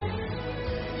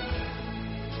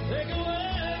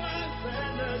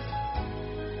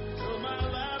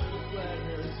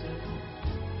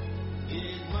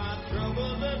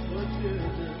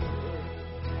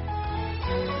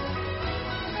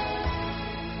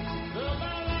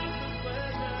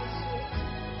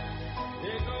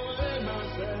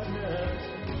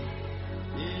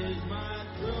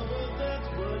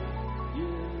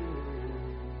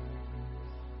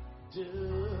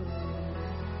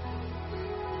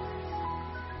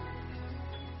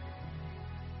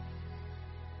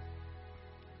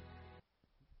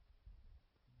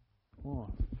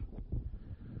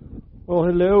Well,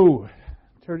 hello.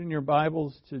 Turn in your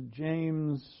Bibles to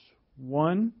James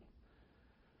 1.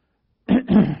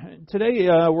 Today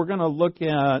we're going to look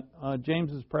at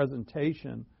James's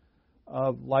presentation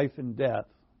of life and death.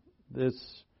 This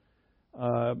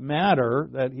matter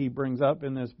that he brings up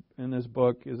in this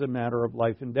book is a matter of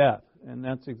life and death, and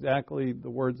that's exactly the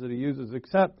words that he uses.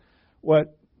 Except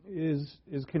what is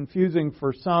confusing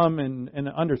for some, and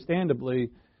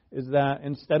understandably, is that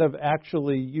instead of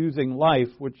actually using life,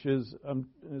 which is a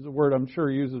word I'm sure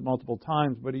he uses multiple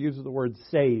times, but he uses the word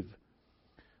save.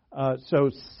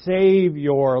 So save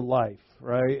your life,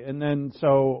 right? And then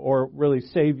or really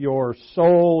save your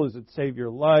soul. Is it save your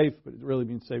life? But it really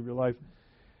means save your life.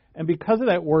 And because of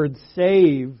that word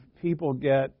save, people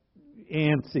get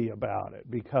antsy about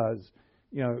it because,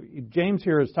 James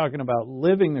here is talking about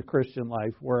living the Christian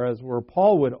life, whereas where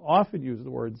Paul would often use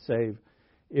the word save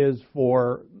is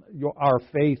for our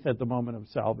faith at the moment of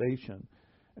salvation.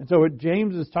 And so what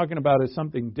James is talking about is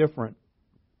something different.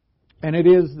 And it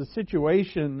is the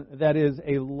situation that is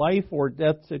a life or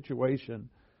death situation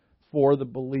for the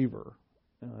believer.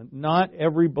 Not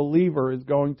every believer is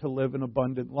going to live an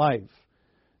abundant life.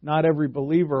 Not every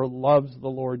believer loves the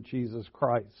Lord Jesus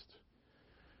Christ.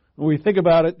 When we think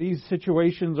about it, these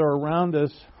situations are around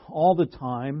us all the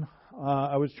time.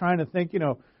 I was trying to think,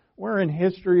 where in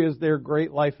history is there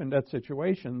great life and death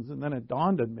situations? And then it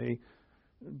dawned on me,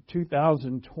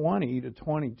 2020 to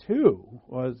 22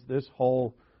 was this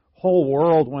whole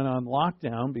world went on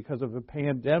lockdown because of a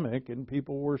pandemic, and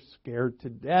people were scared to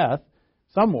death.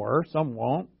 Some were, some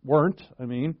weren't.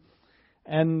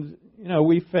 And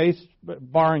we faced,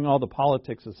 barring all the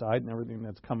politics aside and everything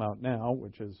that's come out now,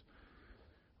 which is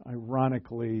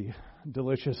ironically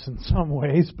delicious in some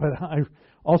ways, but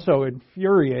also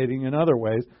infuriating in other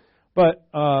ways. But,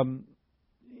 a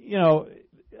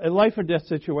life or death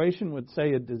situation would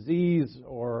say a disease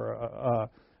or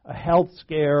a health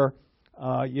scare.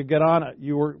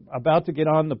 You were about to get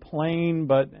on the plane,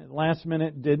 but last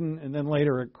minute didn't, and then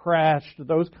later it crashed.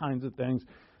 Those kinds of things.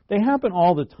 They happen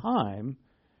all the time.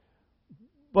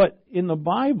 But in the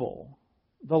Bible,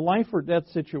 the life or death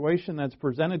situation that's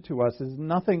presented to us is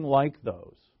nothing like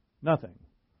those. Nothing.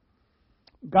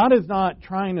 God is not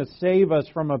trying to save us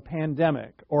from a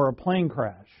pandemic or a plane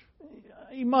crash.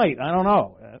 He might. I don't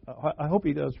know. I hope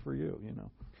He does for you,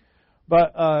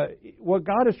 But what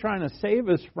God is trying to save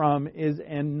us from is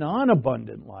a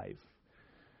non-abundant life.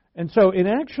 And so in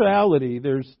actuality,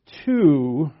 there's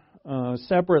two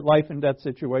separate life and death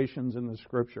situations in the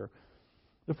Scripture.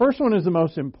 The first one is the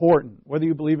most important, whether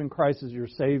you believe in Christ as your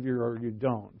Savior or you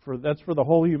don't. That's for the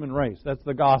whole human race. That's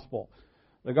the gospel.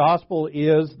 The gospel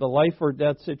is the life or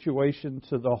death situation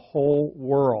to the whole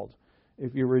world.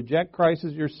 If you reject Christ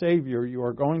as your Savior, you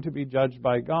are going to be judged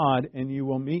by God, and you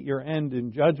will meet your end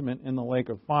in judgment in the lake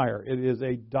of fire. It is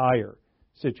a dire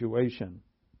situation.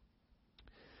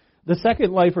 The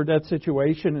second life or death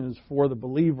situation is for the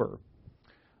believer.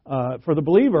 For the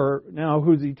believer now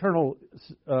whose eternal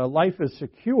life is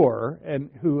secure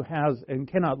and who has and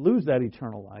cannot lose that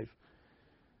eternal life,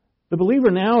 the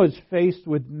believer now is faced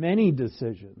with many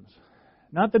decisions.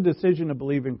 Not the decision to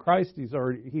believe in Christ, he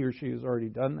or she has already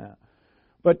done that,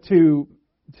 but to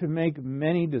make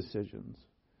many decisions.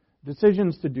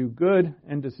 Decisions to do good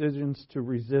and decisions to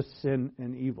resist sin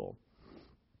and evil.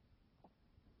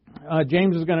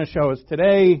 James is going to show us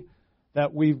today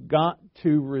that we've got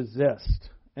to resist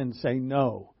and say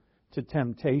no to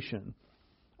temptation.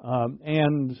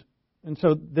 And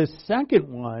so this second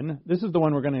one, this is the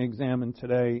one we're going to examine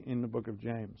today in the book of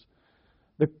James.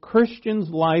 The Christian's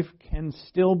life can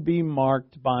still be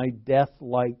marked by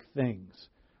death-like things.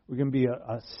 We can be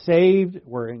saved,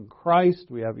 we're in Christ,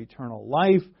 we have eternal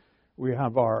life, we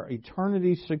have our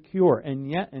eternity secure, and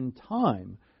yet in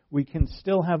time we can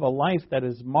still have a life that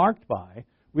is marked by,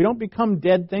 we don't become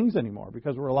dead things anymore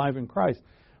because we're alive in Christ,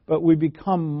 but we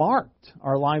become marked,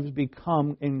 our lives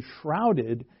become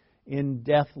enshrouded in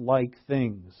death-like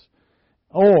things.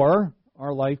 Or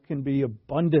our life can be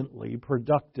abundantly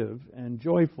productive and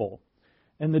joyful.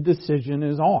 And the decision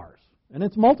is ours. And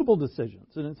it's multiple decisions.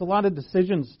 And it's a lot of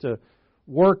decisions to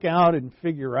work out and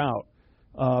figure out,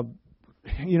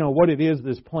 what it is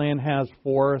this plan has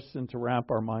for us and to wrap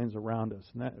our minds around us,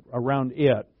 and around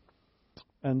it.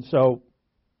 And so,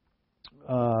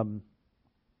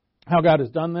 how God has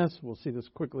done this, we'll see this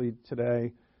quickly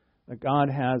today. That God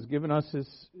has given us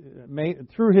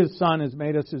through His Son, has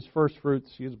made us His first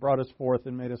fruits. He has brought us forth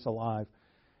and made us alive.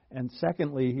 And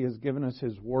secondly, He has given us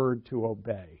His Word to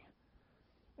obey.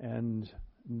 And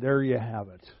there you have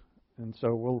it. And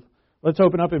so let's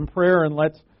open up in prayer and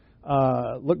let's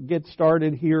get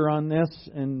started here on this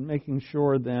and making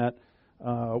sure that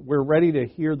we're ready to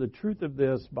hear the truth of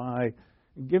this by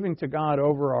giving to God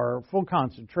over our full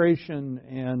concentration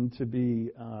and to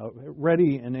be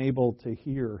ready and able to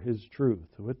hear His truth.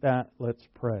 With that, let's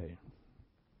pray.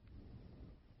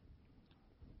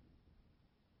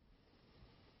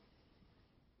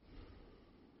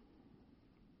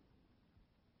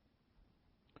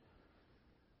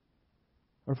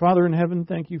 Our Father in heaven,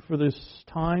 thank you for this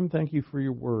time. Thank you for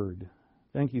your word.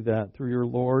 Thank you that through your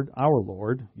Lord, our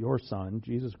Lord, your Son,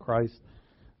 Jesus Christ,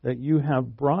 that you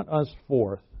have brought us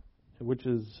forth, which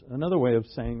is another way of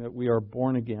saying that we are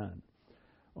born again.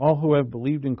 All who have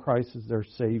believed in Christ as their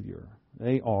Savior,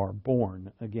 they are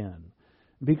born again.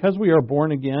 Because we are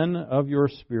born again of your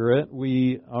Spirit,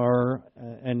 we are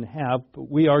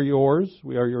yours,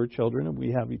 we are your children, and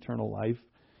we have eternal life.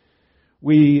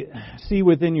 We see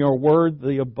within your word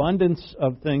the abundance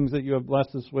of things that you have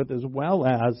blessed us with, as well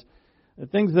as the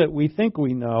things that we think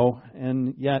we know,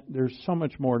 and yet there's so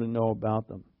much more to know about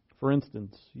them. For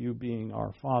instance, you being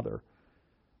our Father,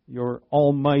 your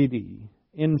almighty,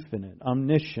 infinite,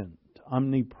 omniscient,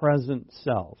 omnipresent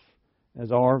self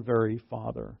as our very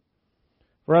Father.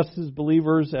 For us as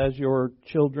believers, as your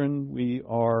children, we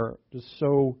are just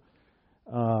so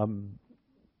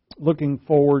looking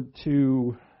forward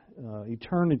to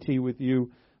eternity with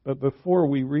you. But before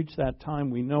we reach that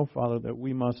time, we know, Father, that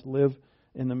we must live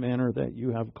in the manner that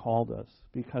you have called us,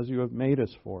 because you have made us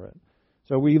for it.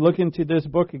 So we look into this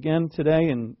book again today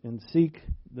and seek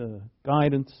the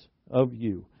guidance of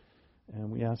you.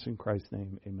 And we ask in Christ's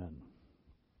name, amen.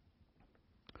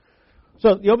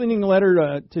 So the opening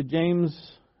letter to James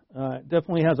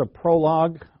definitely has a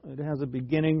prologue. It has a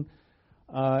beginning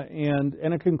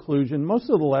and a conclusion. Most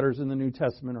of the letters in the New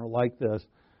Testament are like this.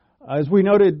 As we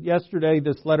noted yesterday,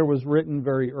 this letter was written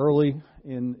very early,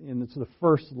 and it's the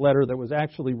first letter that was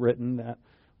actually written that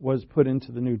was put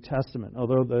into the New Testament,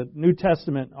 although the New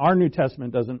Testament, our New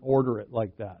Testament, doesn't order it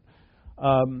like that.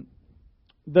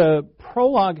 The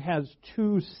prologue has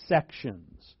two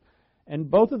sections,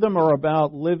 and both of them are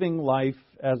about living life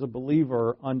as a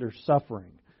believer under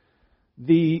suffering.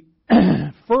 The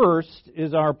first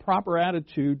is our proper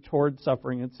attitude toward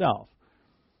suffering itself.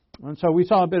 And so we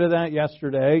saw a bit of that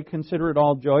yesterday. Consider it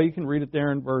all joy. You can read it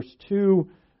there in verse 2.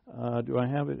 Do I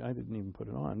have it? I didn't even put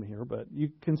it on here. But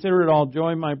you consider it all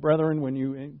joy, my brethren, when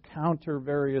you encounter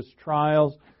various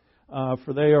trials,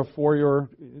 for they are for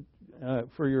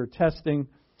your testing,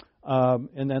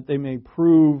 and that they may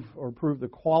prove the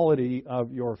quality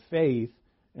of your faith.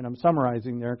 And I'm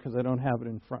summarizing there because I don't have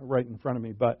it right in front of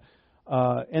me. But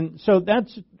and so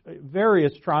that's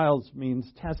various trials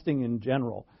means testing in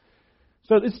general.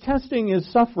 So this testing is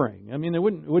suffering. I mean, it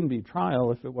wouldn't be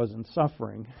trial if it wasn't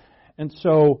suffering. And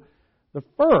so the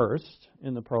first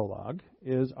in the prologue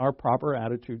is our proper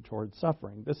attitude towards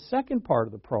suffering. The second part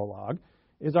of the prologue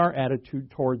is our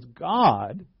attitude towards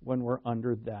God when we're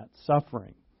under that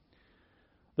suffering.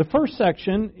 The first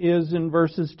section is in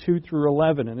verses 2 through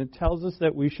 11, and it tells us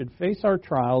that we should face our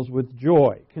trials with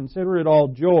joy. Consider it all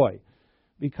joy,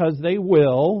 because they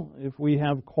will, if we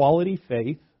have quality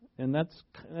faith. And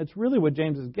that's really what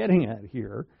James is getting at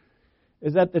here,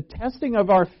 is that the testing of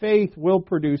our faith will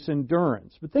produce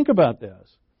endurance. But think about this.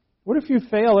 What if you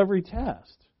fail every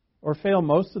test, or fail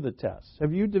most of the tests?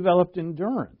 Have you developed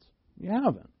endurance? You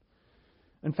haven't.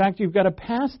 In fact, you've got to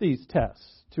pass these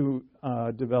tests to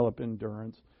develop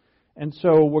endurance. And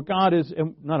so what God is,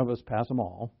 and none of us pass them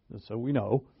all, so we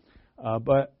know,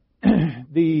 but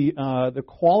the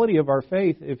quality of our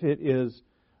faith, if it is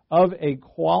of a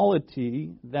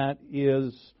quality that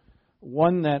is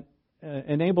one that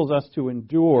enables us to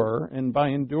endure, and by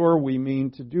endure we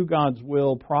mean to do God's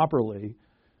will properly.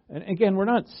 And again, we're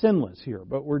not sinless here,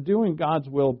 but we're doing God's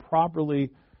will properly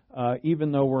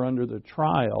even though we're under the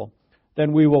trial.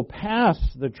 Then we will pass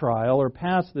the trial or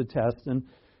pass the test, and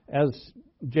as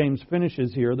James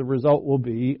finishes here, the result will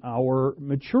be our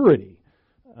maturity.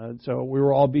 So we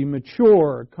will all be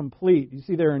mature, complete. You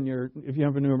see there if you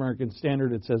have a New American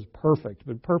Standard, it says perfect,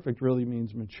 but perfect really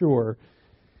means mature.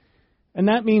 And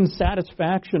that means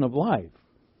satisfaction of life.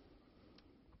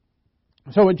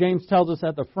 So what James tells us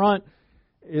at the front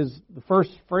is the first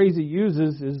phrase he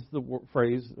uses is the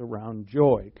phrase around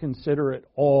joy. Consider it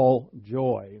all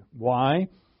joy. Why?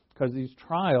 Because these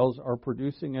trials are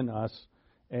producing in us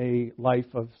a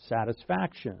life of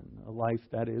satisfaction, a life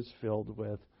that is filled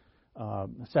with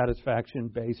satisfaction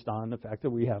based on the fact that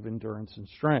we have endurance and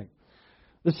strength.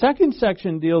 The second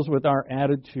section deals with our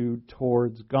attitude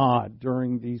towards God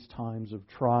during these times of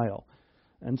trial.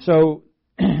 And so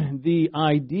the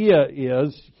idea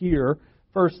is here,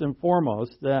 first and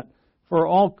foremost, that for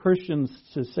all Christians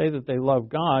to say that they love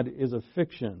God is a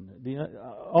fiction.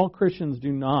 All Christians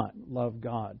do not love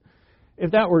God.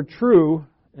 If that were true,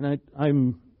 and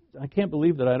I can't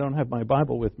believe that I don't have my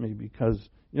Bible with me because,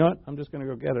 you know what, I'm just going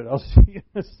to go get it. I'll see you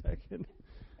in a second.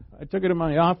 I took it in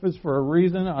my office for a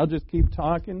reason. I'll just keep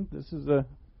talking. This is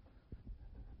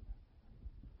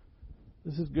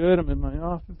good. I'm in my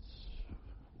office.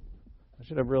 I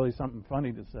should have really something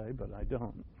funny to say, but I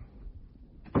don't.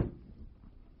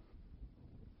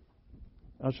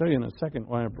 I'll show you in a second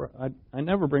why I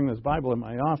never bring this Bible in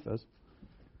my office,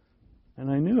 and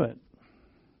I knew it.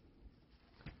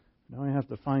 Now I have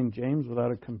to find James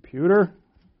without a computer.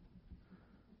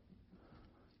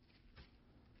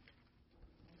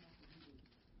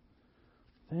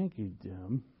 Thank you,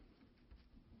 Jim.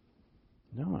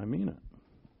 No, I mean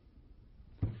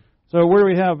it. So where do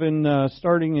we have in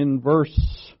starting in verse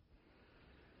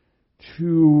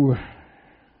 2?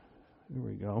 Here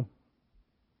we go.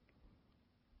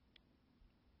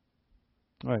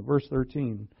 All right, verse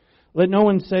 13. Let no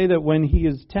one say that when he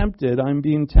is tempted, I'm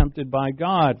being tempted by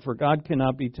God, for God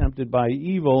cannot be tempted by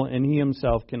evil, and he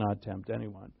himself cannot tempt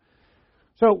anyone.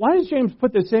 So why does James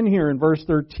put this in here in verse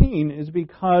 13 is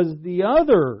because the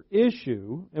other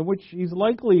issue, in which he's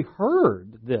likely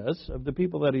heard this of the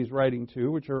people that he's writing to,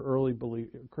 which are early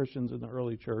Christians in the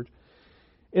early church,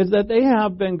 is that they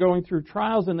have been going through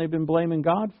trials and they've been blaming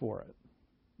God for it.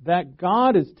 That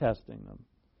God is testing them.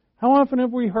 How often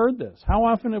have we heard this? How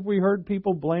often have we heard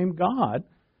people blame God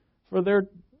for their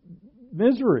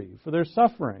misery, for their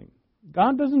suffering?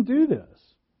 God doesn't do this.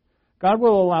 God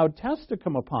will allow tests to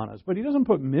come upon us, but he doesn't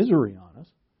put misery on us.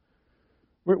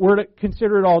 We're to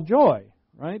consider it all joy,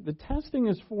 right? The testing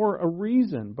is for a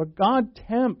reason, but God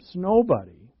tempts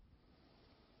nobody.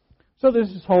 So this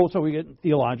is so we get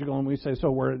theological and we say,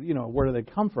 so where do they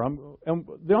come from? And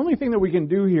the only thing that we can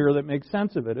do here that makes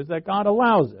sense of it is that God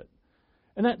allows it.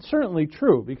 And that's certainly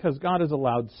true because God has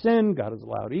allowed sin, God has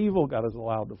allowed evil, God has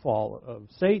allowed the fall of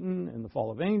Satan and the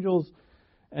fall of angels.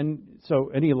 And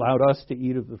he allowed us to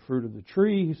eat of the fruit of the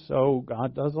tree, so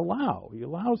God does allow. He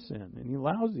allows sin and he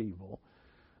allows evil.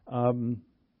 And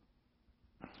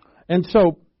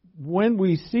so when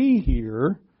we see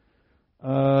here,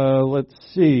 let's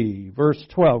see, verse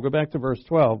 12, go back to verse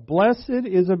 12. Blessed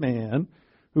is a man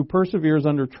who perseveres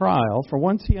under trial, for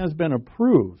once he has been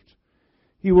approved,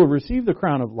 he will receive the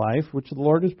crown of life, which the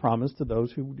Lord has promised to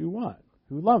those who do what?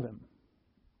 Who love him.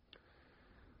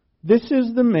 This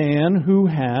is the man who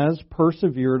has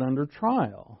persevered under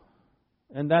trial.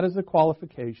 And that is the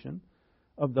qualification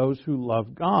of those who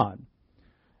love God.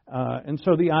 And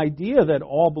so the idea that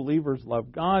all believers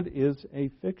love God is a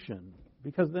fiction,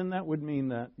 because then that would mean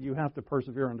that you have to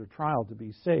persevere under trial to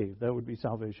be saved. That would be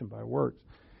salvation by works.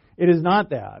 It is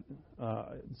not that.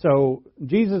 So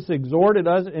Jesus exhorted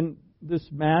us, and this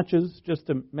matches, just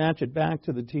to match it back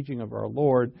to the teaching of our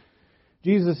Lord,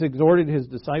 Jesus exhorted his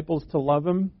disciples to love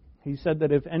him. He said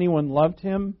that if anyone loved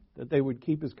him, that they would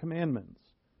keep his commandments,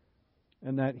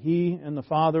 and that he and the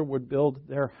Father would build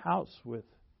their house with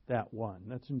that one.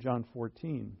 That's in John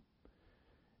 14.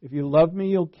 If you love me,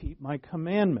 you'll keep my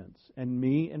commandments, and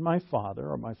me and my Father,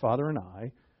 or my Father and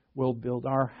I, will build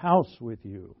our house with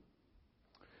you.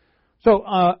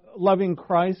 So loving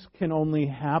Christ can only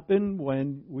happen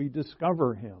when we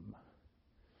discover him.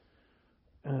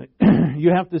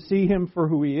 You have to see him for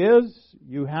who he is.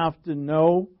 You have to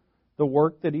know the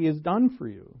work that he has done for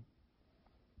you.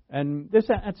 And this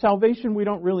at salvation, we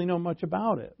don't really know much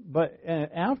about it. But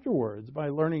afterwards, by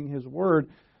learning his word,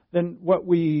 then what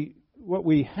we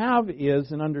have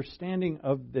is an understanding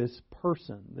of this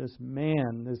person, this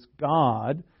man, this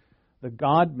God, the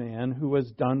God-man who has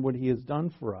done what he has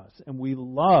done for us. And we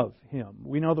love him.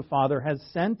 We know the Father has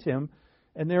sent him,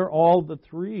 and they're all, the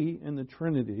three in the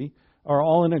Trinity, are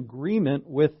all in agreement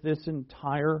with this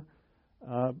entire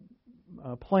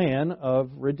plan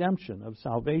of redemption, of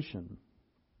salvation.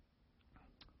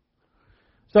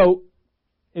 So,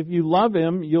 if you love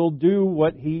him, you'll do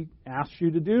what he asks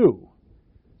you to do.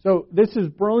 So, this is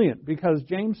brilliant because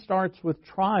James starts with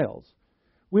trials.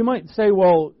 We might say,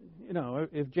 well,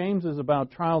 if James is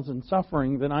about trials and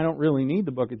suffering, then I don't really need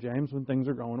the book of James when things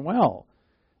are going well.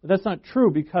 But that's not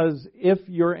true, because if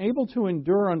you're able to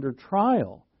endure under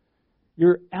trial,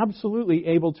 you're absolutely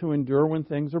able to endure when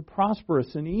things are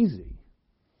prosperous and easy.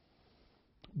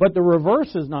 But the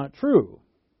reverse is not true.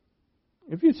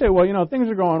 If you say, well, things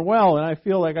are going well and I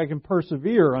feel like I can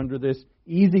persevere under this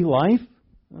easy life,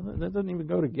 well, that doesn't even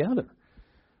go together.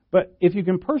 But if you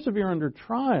can persevere under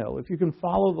trial, if you can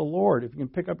follow the Lord, if you can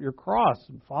pick up your cross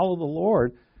and follow the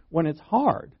Lord when it's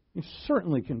hard, you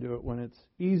certainly can do it when it's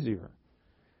easier.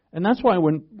 And that's why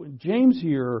when James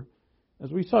here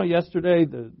As we saw yesterday,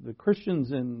 the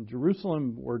Christians in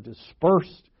Jerusalem were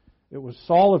dispersed. It was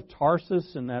Saul of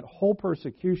Tarsus and that whole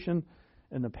persecution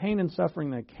and the pain and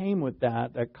suffering that came with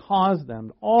that caused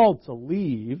them all to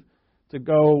leave, to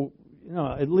go,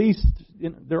 at least,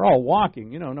 they're all walking,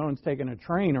 no one's taking a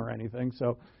train or anything,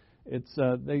 so it's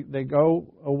they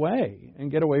go away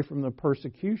and get away from the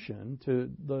persecution to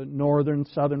the northern,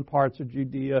 southern parts of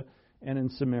Judea and in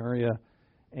Samaria,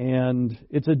 and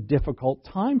it's a difficult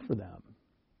time for them.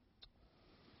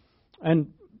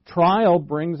 And trial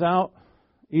brings out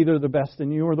either the best in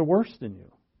you or the worst in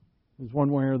you. It's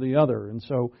one way or the other. And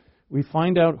so we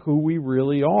find out who we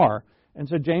really are. And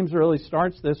so James really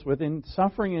starts this with, in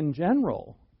suffering in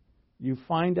general, you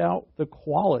find out the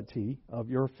quality of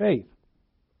your faith.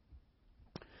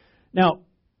 Now,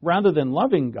 rather than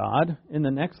loving God, in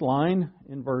the next line,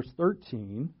 in verse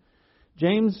 13,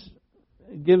 James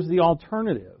gives the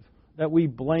alternative, that we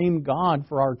blame God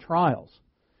for our trials.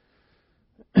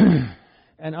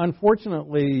 And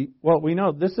unfortunately, we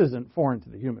know this isn't foreign to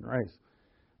the human race.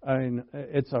 I mean,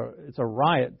 it's a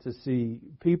riot to see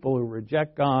people who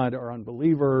reject God or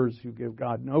unbelievers who give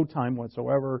God no time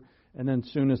whatsoever, and then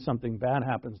as soon as something bad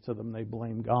happens to them, they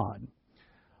blame God,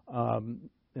 and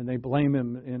they blame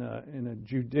Him in a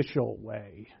judicial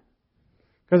way,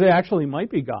 because it actually might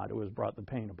be God who has brought the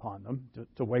pain upon them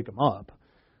to wake them up,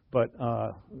 but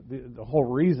the whole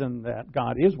reason that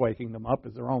God is waking them up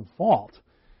is their own fault.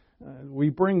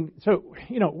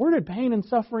 Where did pain and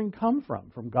suffering come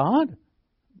from? From God?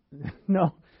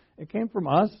 No, it came from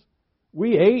us.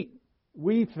 We ate,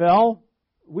 we fell,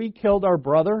 we killed our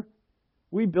brother,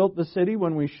 we built the city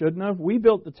when we shouldn't have, we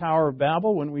built the Tower of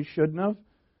Babel when we shouldn't have.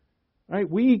 Right?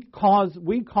 We caused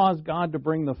God to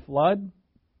bring the flood.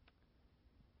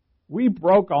 We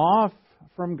broke off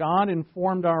from God and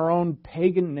formed our own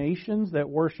pagan nations that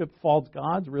worship false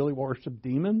gods, really worship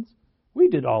demons. We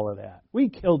did all of that. We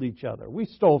killed each other. We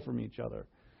stole from each other.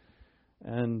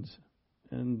 And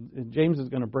James is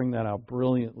going to bring that out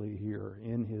brilliantly here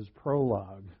in his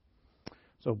prologue.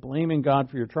 So blaming God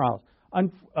for your trials.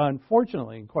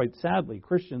 Unfortunately, and quite sadly,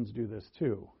 Christians do this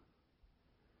too.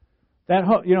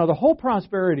 The whole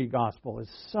prosperity gospel is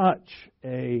such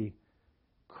a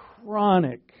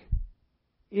chronic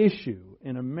issue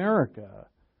in America,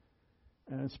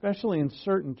 and especially in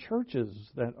certain churches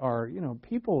that are,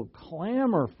 people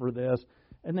clamor for this,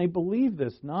 and they believe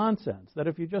this nonsense, that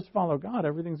if you just follow God,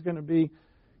 everything's going to be,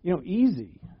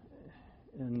 easy.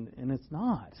 And it's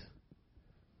not.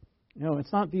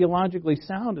 It's not theologically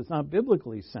sound. It's not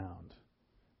biblically sound.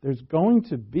 There's going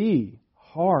to be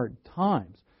hard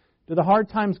times. Do the hard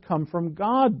times come from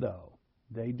God, though?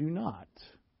 They do not.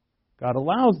 God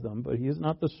allows them, but He is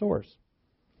not the source.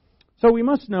 So we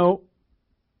must know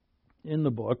in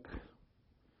the book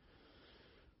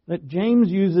that James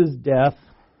uses death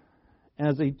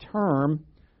as a term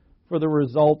for the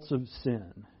results of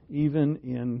sin, even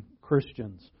in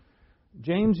Christians.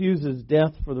 James uses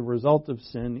death for the result of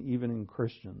sin, even in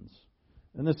Christians.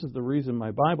 And this is the reason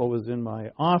my Bible was in my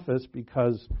office,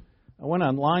 because I went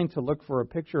online to look for a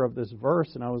picture of this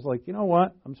verse, and I was like, you know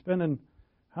what? I'm spending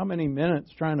how many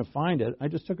minutes trying to find it? I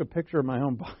just took a picture of my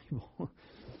own Bible,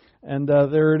 and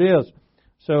there it is.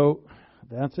 So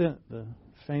that's it, the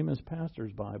famous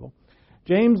pastor's Bible.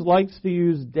 James likes to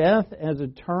use death as a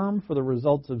term for the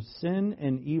results of sin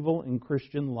and evil in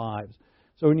Christian lives.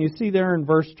 So when you see there in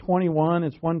verse 21,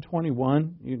 it's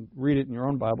 121. You can read it in your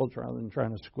own Bible rather than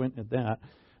trying to squint at that.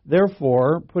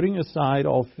 Therefore, putting aside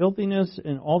all filthiness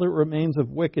and all that remains of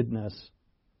wickedness.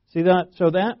 See that?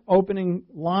 So that opening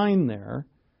line there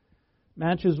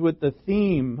matches with the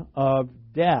theme of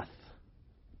death.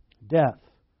 Death.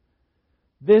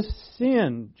 This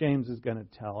sin, James is going to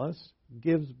tell us,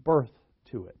 gives birth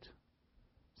to it.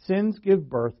 Sins give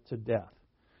birth to death.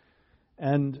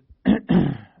 And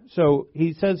so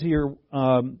he says here,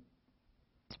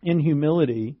 in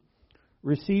humility,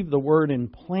 receive the word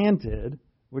implanted,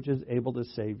 which is able to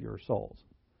save your souls.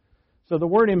 So the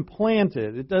word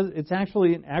implanted, it's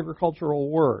actually an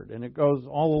agricultural word, and it goes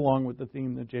all along with the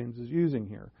theme that James is using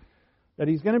here. That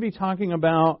he's going to be talking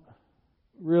about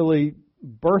really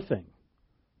birthing.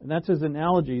 And that's his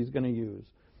analogy he's going to use.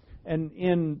 And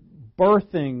in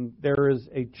birthing, there is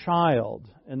a child,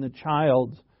 and the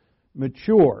child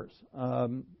matures.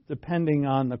 Depending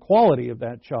on the quality of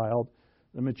that child,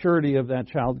 the maturity of that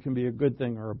child can be a good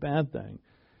thing or a bad thing.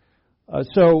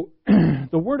 So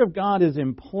the Word of God is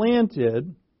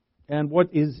implanted, and what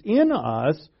is in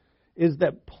us is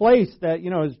that place that,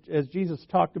 as Jesus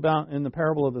talked about in the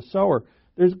parable of the sower,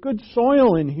 there's good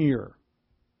soil in here.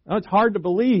 Now, it's hard to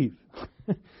believe.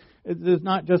 There's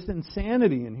not just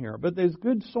insanity in here, but there's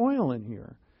good soil in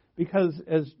here. Because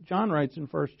as John writes in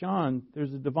 1 John,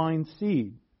 there's a divine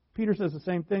seed. Peter says the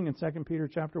same thing in 2 Peter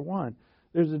chapter 1.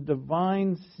 There's a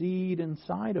divine seed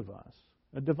inside of us,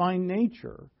 a divine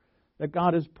nature that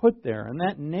God has put there, and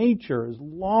that nature is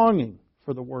longing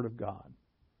for the Word of God.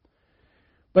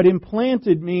 But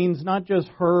implanted means not just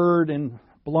heard and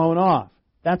blown off.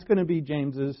 That's going to be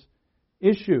James's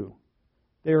issue.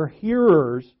 They're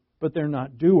hearers, but they're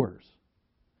not doers.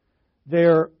 They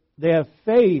have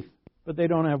faith, but they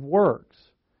don't have works.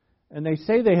 And they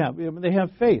say they have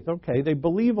faith. Okay, they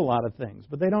believe a lot of things,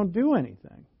 but they don't do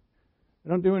anything. They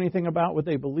don't do anything about what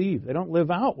they believe. They don't live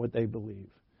out what they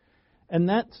believe. And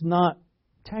that's not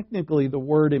technically the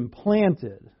word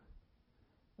implanted.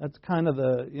 That's kind of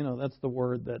that's the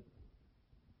word that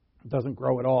doesn't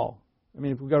grow at all. I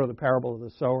mean, if we go to the parable of the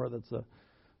sower, that's the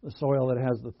soil that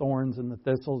has the thorns and the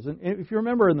thistles. And if you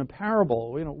remember in the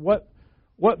parable,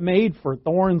 what made for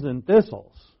thorns and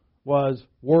thistles was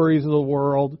worries of the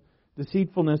world,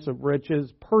 deceitfulness of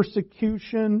riches,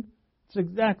 persecution. It's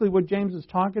exactly what James is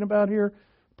talking about here.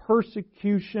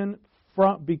 Persecution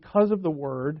because of the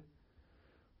word.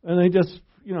 And they just,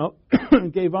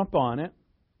 gave up on it.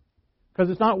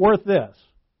 Because it's not worth this.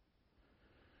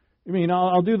 I mean,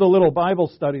 I'll do the little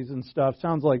Bible studies and stuff.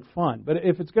 Sounds like fun. But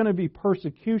if it's going to be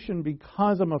persecution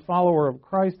because I'm a follower of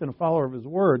Christ and a follower of His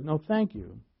Word, no thank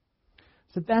you.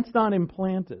 So that's not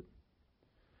implanted.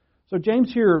 So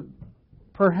James here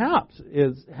perhaps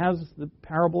has the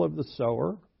parable of the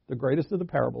sower, the greatest of the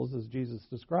parables as Jesus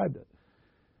described it,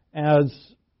 as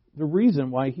the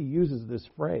reason why he uses this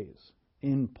phrase,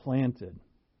 implanted.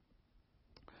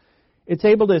 It's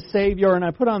able to save your, and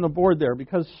I put on the board there,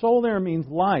 because soul there means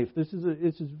life. This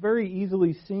is very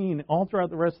easily seen all throughout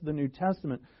the rest of the New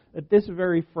Testament, that this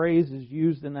very phrase is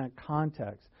used in that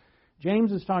context.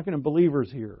 James is talking to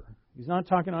believers here. He's not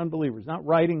talking to unbelievers. He's not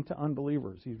writing to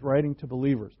unbelievers. He's writing to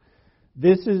believers.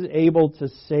 This is able to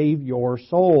save your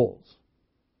souls.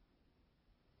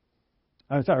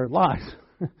 I'm sorry, lives.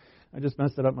 I just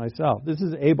messed it up myself. This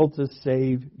is able to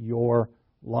save your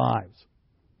lives.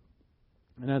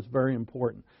 And that's very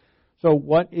important. So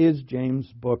what is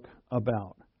James' book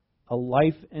about? A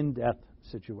life and death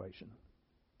situation.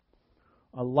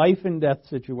 A life and death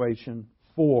situation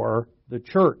for the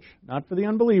church, not for the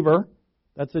unbeliever.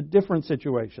 That's a different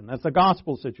situation. That's a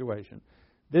gospel situation.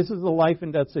 This is the life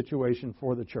and death situation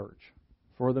for the church,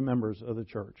 for the members of the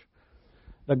church.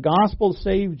 The gospel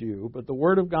saved you, but the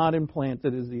Word of God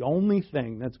implanted is the only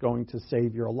thing that's going to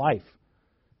save your life.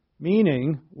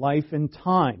 Meaning, life in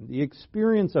time, the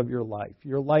experience of your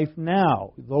life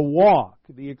now, the walk,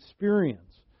 the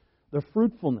experience, the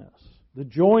fruitfulness, the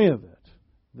joy of it,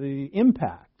 the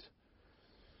impact,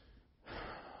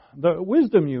 the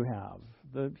wisdom you have,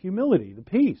 the humility, the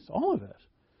peace, all of it.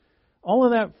 All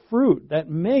of that fruit that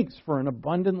makes for an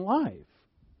abundant life.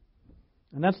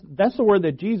 And that's the word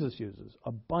that Jesus uses,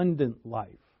 abundant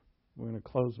life. We're going to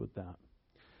close with that.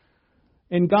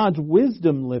 In God's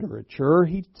wisdom literature,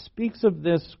 he speaks of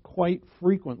this quite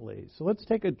frequently. So let's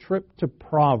take a trip to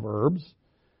Proverbs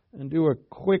and do a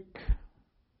quick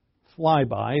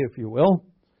flyby, if you will,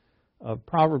 of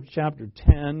Proverbs chapter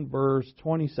 10, verse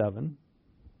 27.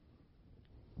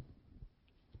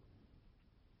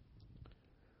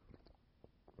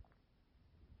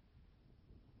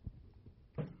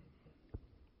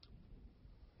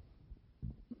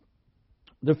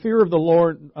 The fear of the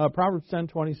Lord, Proverbs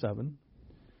 10:27.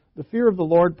 The fear of the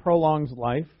Lord prolongs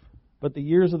life, but the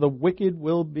years of the wicked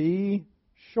will be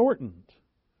shortened.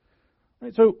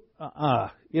 Right, so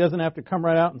he doesn't have to come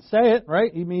right out and say it,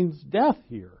 right? He means death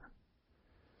here.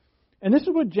 And this is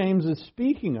what James is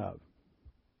speaking of.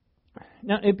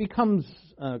 Now, it becomes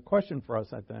a question for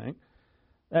us, I think.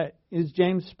 Is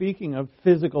James speaking of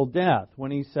physical death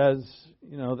when he says,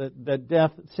 that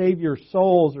death save your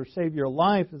souls or save your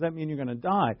life? Does that mean you're going to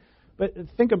die? But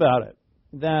think about it,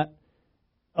 that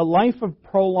a life of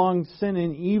prolonged sin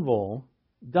and evil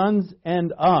does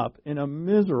end up in a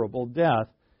miserable death,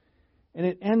 and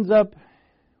it ends up,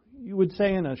 you would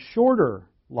say, in a shorter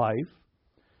life.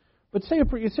 But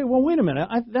you say, well, wait a minute,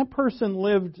 that person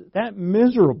lived, that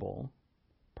miserable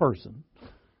person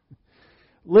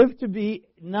lived to be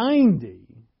 90,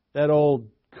 that old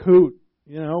coot.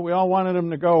 We all wanted him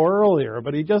to go earlier,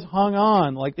 but he just hung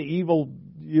on like the evil,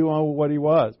 what he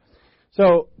was.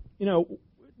 So,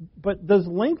 but does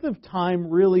length of time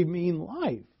really mean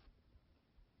life?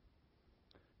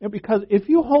 Because if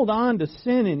you hold on to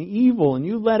sin and evil and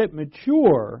you let it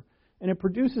mature and it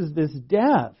produces this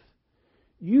death,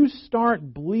 you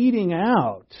start bleeding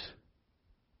out.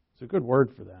 It's a good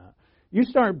word for that. You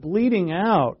start bleeding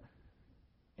out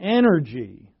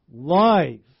energy,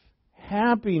 life,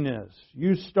 happiness.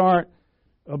 You start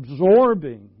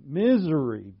absorbing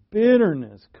misery,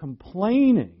 bitterness,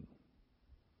 complaining.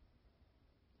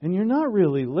 And you're not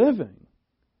really living.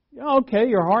 Okay,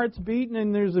 your heart's beating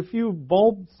and there's a few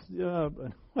bulbs,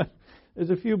 there's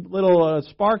a few little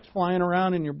sparks flying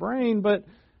around in your brain, but,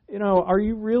 are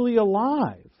you really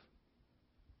alive?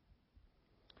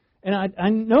 And I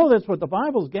know that's what the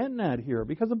Bible's getting at here,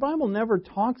 because the Bible never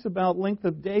talks about length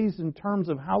of days in terms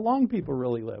of how long people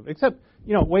really live, except,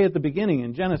 way at the beginning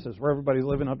in Genesis, where everybody's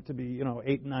living up to be,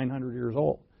 800 and 900 years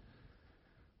old.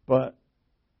 But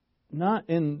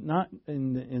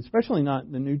especially not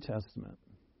in the New Testament.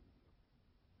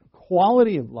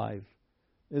 Quality of life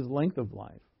is length of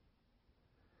life.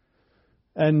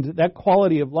 And that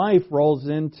quality of life rolls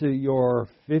into your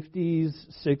 50s,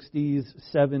 60s,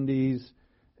 70s,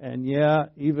 and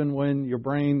even when your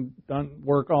brain doesn't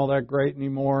work all that great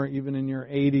anymore, even in your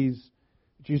 80s,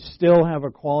 you still have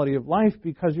a quality of life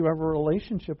because you have a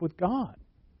relationship with God.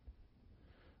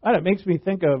 And it makes me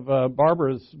think of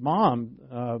Barbara's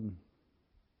mom,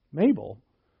 Mabel,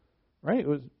 right?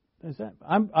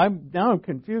 I'm now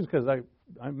confused because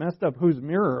I messed up whose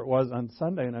mirror it was on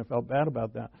Sunday, and I felt bad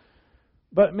about that.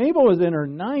 But Mabel was in her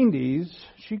 90s.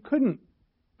 She couldn't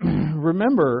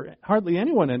remember hardly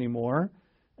anyone anymore.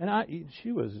 And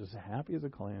she was as happy as a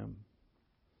clam.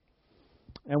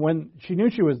 And when she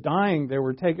knew she was dying,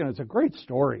 it's a great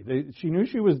story. She knew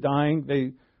she was dying.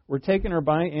 They were taking her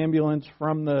by ambulance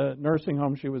from the nursing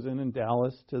home she was in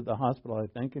Dallas to the hospital, I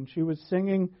think. And she was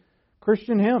singing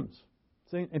Christian hymns,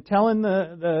 and telling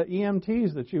the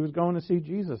EMTs that she was going to see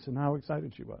Jesus and how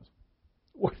excited she was.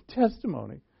 What a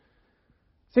testimony.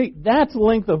 See, that's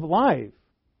length of life.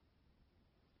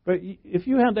 But if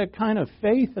you have that kind of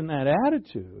faith and that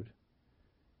attitude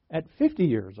at 50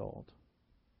 years old,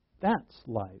 that's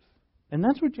life. And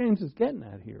that's what James is getting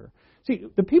at here. See,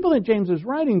 the people that James is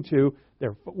writing to,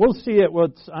 we'll see it.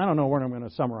 I don't know when I'm going to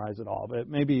summarize it all, but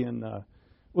maybe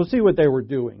we'll see what they were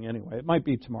doing anyway. It might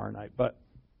be tomorrow night. But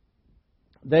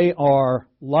they are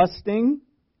lusting.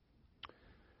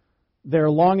 They're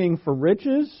longing for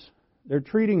riches. They're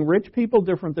treating rich people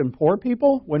different than poor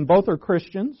people when both are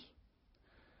Christians.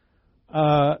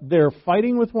 They're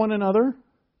fighting with one another.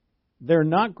 They're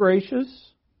not gracious.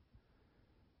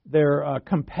 They're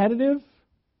competitive.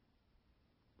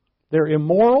 They're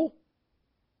immoral.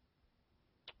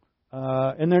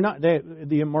 And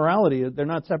the immorality, they're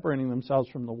not separating themselves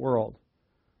from the world.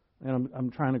 And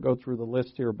I'm trying to go through the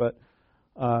list here, but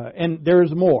and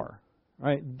there's more,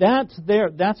 right?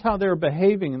 That's how they're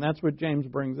behaving, and that's what James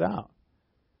brings out.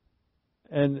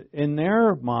 And in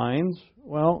their minds,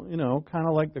 kind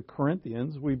of like the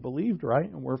Corinthians, we believed, right,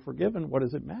 and we're forgiven. What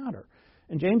does it matter?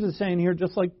 And James is saying here,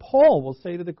 just like Paul will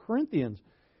say to the Corinthians,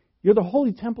 you're the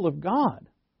holy temple of God.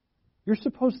 You're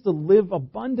supposed to live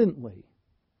abundantly.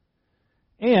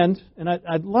 And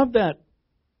I love that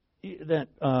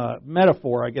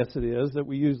metaphor, I guess it is, that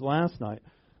we used last night,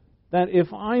 that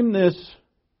if I'm this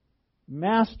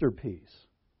masterpiece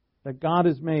that God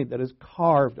has made, that is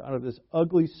carved out of this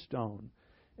ugly stone,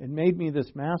 and made me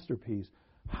this masterpiece,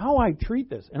 how I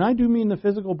treat this, and I do mean the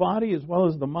physical body as well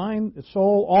as the mind, the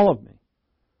soul, all of me,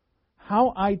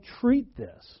 how I treat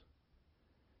this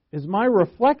is my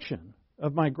reflection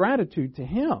of my gratitude to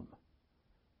Him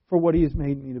for what He has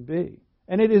made me to be.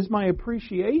 And it is my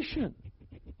appreciation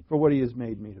for what He has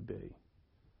made me to be.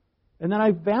 And then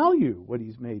I value what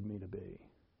He's made me to be.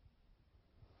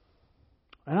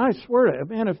 And I swear to you,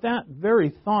 man, if that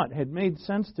very thought had made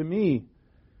sense to me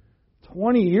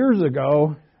 20 years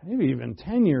ago, maybe even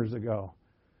 10 years ago,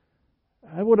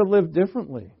 I would have lived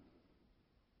differently.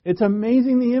 It's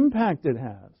amazing the impact it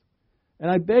has.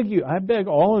 And I beg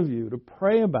all of you to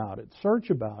pray about it, search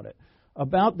about it,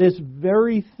 about this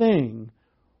very thing.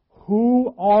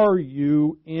 Who are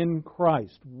you in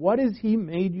Christ? What has He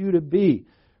made you to be?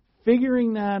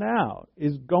 Figuring that out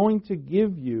is going to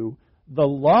give you the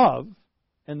love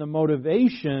and the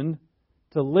motivation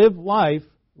to live life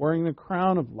wearing the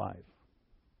crown of life.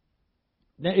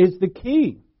 That is the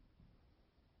key.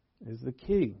 Is the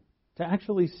key to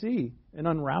actually see and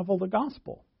unravel the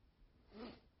gospel.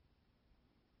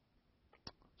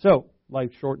 So,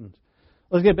 life shortens.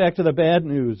 Let's get back to the bad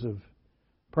news of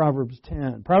Proverbs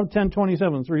 10. Proverbs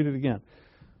 10:27. Let's read it again.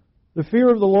 The fear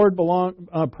of the Lord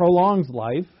prolongs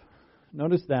life.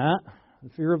 Notice that. The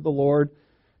fear of the Lord.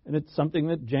 And it's something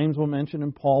that James will mention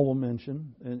and Paul will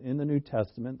mention in the New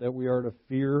Testament, that we are to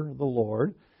fear the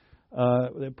Lord.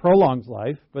 It prolongs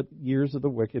life, but years of the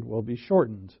wicked will be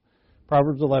shortened.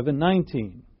 Proverbs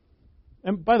 11:19.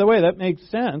 And by the way, that makes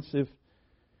sense.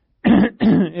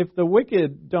 if the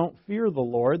wicked don't fear the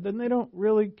Lord, then they don't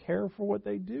really care for what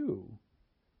they do.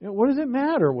 What does it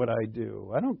matter what I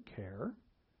do? I don't care.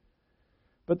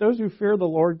 But those who fear the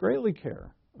Lord greatly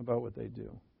care about what they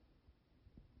do.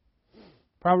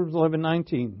 Proverbs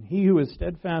 11:19, he who is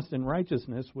steadfast in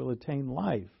righteousness will attain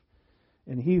life,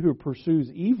 and he who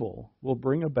pursues evil will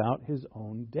bring about his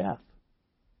own death.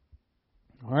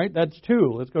 All right, that's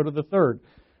two. Let's go to the third.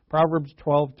 Proverbs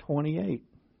 12:28.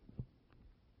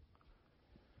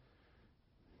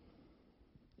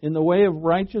 In the way of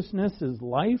righteousness is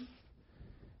life,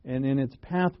 and in its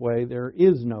pathway there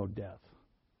is no death.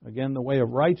 Again, the way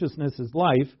of righteousness is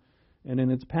life, and in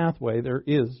its pathway there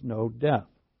is no death.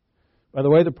 By the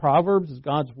way, the Proverbs is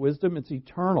God's wisdom. It's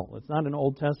eternal. It's not an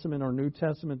Old Testament or New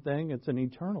Testament thing. It's an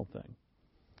eternal thing.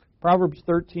 Proverbs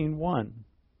 13:1.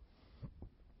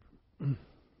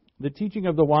 The teaching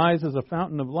of the wise is a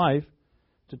fountain of life,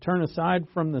 to turn aside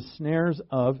from the snares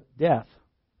of death.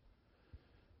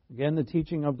 Again, the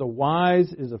teaching of the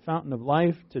wise is a fountain of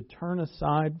life, to turn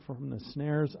aside from the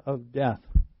snares of death.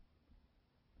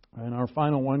 And our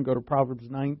final one, go to Proverbs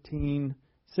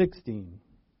 19:16.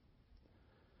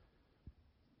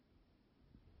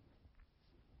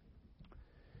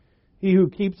 He who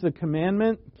keeps the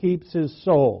commandment keeps his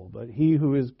soul, but he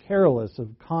who is careless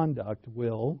of conduct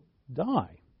will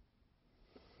die.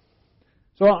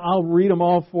 So I'll read them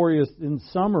all for you in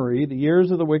summary. The years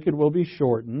of the wicked will be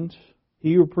shortened.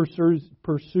 He who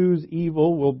pursues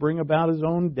evil will bring about his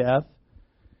own death.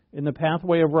 In the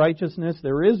pathway of righteousness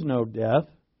there is no death.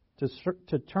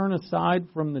 To turn aside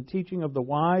from the teaching of the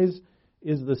wise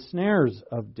is the snares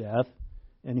of death,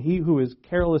 and he who is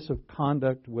careless of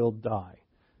conduct will die.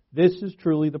 This is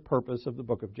truly the purpose of the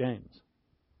book of James.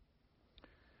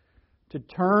 To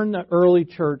turn the early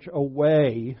church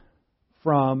away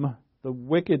from the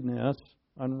wickedness,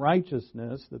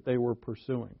 unrighteousness that they were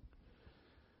pursuing.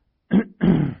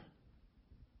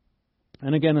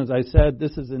 And again, as I said,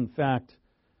 this is in fact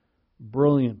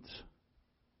brilliant.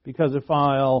 Because if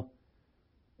I'll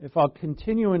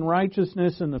continue in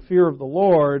righteousness and the fear of the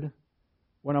Lord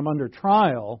when I'm under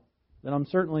trial, then I'm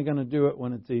certainly going to do it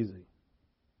when it's easy.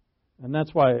 And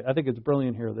that's why I think it's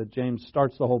brilliant here that James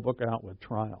starts the whole book out with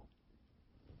trial.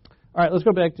 All right, let's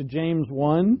go back to James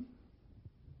 1.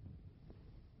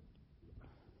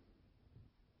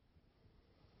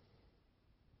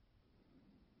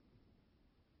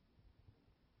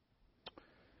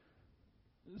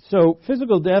 So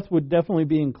physical death would definitely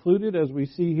be included, as we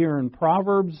see here in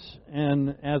Proverbs,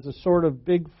 and as a sort of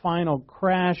big final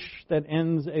crash that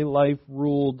ends a life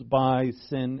ruled by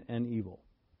sin and evil.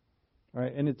 All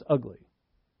right, and it's ugly.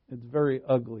 It's a very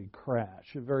ugly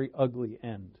crash, a very ugly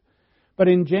end. But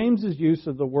in James's use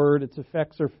of the word, its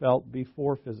effects are felt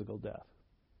before physical death.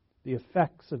 The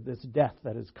effects of this death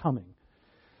that is coming.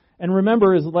 And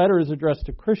remember, his letter is addressed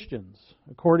to Christians.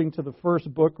 According to the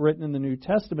first book written in the New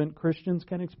Testament, Christians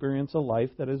can experience a life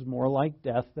that is more like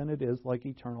death than it is like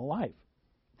eternal life.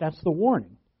 That's the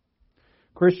warning.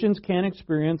 Christians can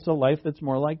experience a life that's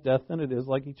more like death than it is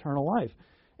like eternal life.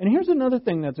 And here's another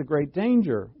thing that's a great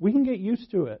danger. We can get used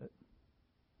to it.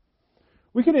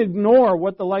 We can ignore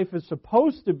what the life is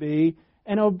supposed to be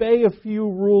and obey a few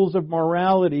rules of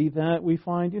morality that we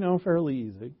find, fairly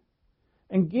easy.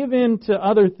 And give in to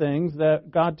other things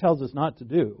that God tells us not to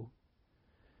do.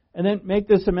 And then make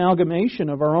this amalgamation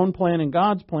of our own plan and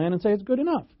God's plan and say it's good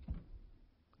enough.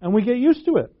 And we get used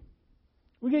to it.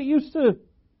 We get used to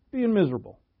being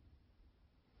miserable.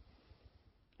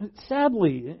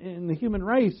 Sadly, in the human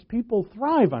race, people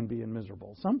thrive on being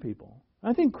miserable. Some people.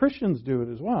 I think Christians do it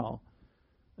as well.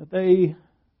 That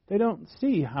they don't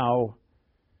see how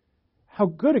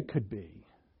good it could be.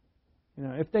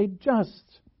 If they just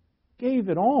gave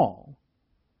it all.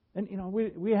 And,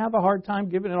 we have a hard time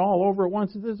giving it all over at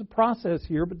once. There's a process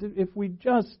here, but if we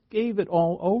just gave it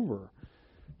all over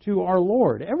to our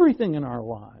Lord, everything in our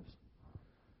lives,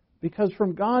 because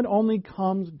from God only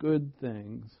comes good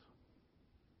things.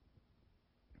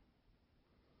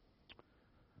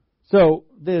 So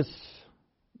this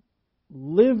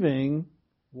living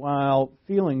while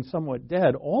feeling somewhat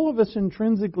dead, all of us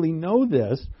intrinsically know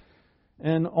this,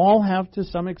 and all have to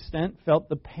some extent felt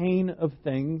the pain of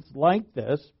things like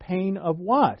this. Pain of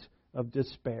what? Of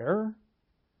despair,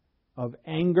 of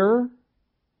anger,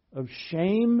 of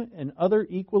shame, and other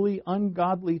equally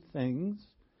ungodly things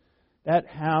that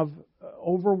have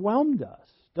overwhelmed us.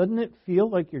 Doesn't it feel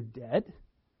like you're dead,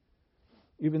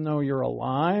 even though you're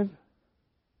alive?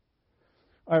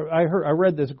 I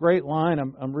read this great line.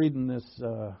 I'm reading this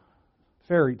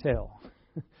fairy tale.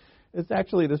 It's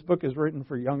actually, this book is written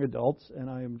for young adults, and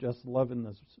I am just loving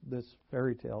this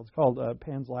fairy tale. It's called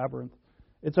Pan's Labyrinth.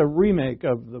 It's a remake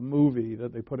of the movie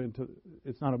that they put into.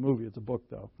 It's not a movie; it's a book,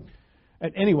 though.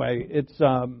 And anyway, it's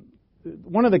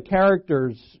one of the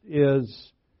characters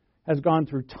has gone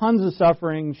through tons of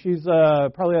suffering. She's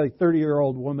probably like a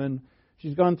 30-year-old woman.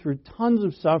 She's gone through tons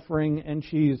of suffering, and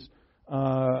she's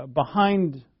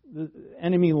behind the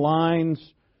enemy lines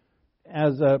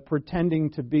as pretending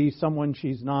to be someone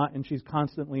she's not, and she's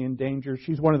constantly in danger.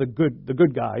 She's one of the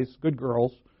good guys, good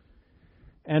girls.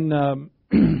 And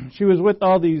she was with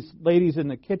all these ladies in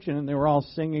the kitchen, and they were all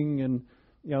singing, and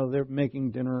they're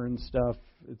making dinner and stuff.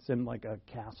 It's in like a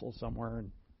castle somewhere,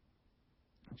 and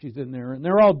she's in there, and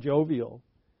they're all jovial.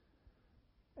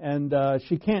 And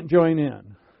she can't join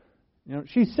in.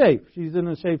 She's safe. She's in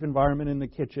a safe environment in the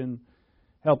kitchen,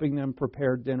 helping them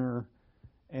prepare dinner,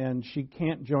 and she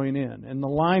can't join in. And the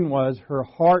line was, her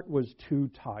heart was too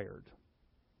tired.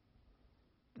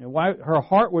 And why? Her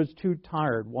heart was too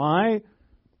tired. Why?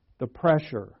 The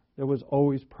pressure. There was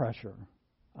always pressure.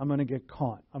 I'm going to get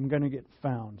caught. I'm going to get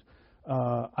found.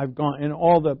 I've gone, and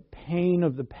all the pain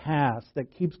of the past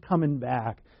that keeps coming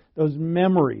back. Those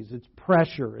memories. It's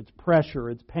pressure. It's pressure.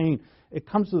 It's pain. It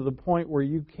comes to the point where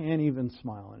you can't even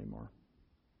smile anymore.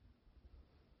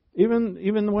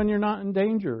 Even when you're not in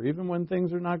danger, even when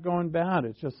things are not going bad,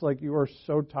 it's just like you are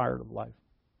so tired of life.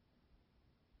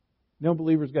 No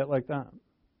believers get like that.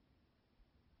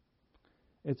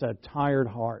 It's a tired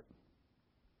heart.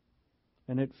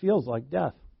 And it feels like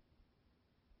death.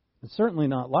 It's certainly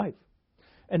not life.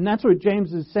 And that's what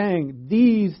James is saying.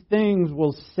 These things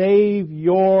will save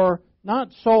your,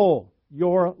 not soul,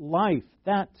 your life.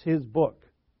 That's his book.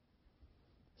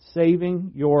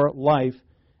 Saving your life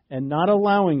and not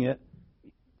allowing it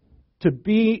to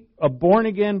be a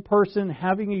born-again person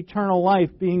having eternal life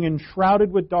being enshrouded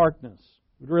with darkness.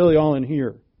 It's really all in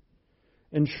here.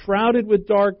 Enshrouded with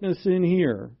darkness in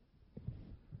here.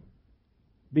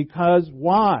 Because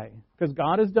why? Because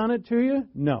God has done it to you?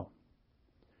 No.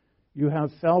 You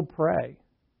have fell prey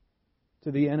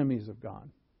to the enemies of God.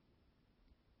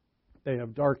 They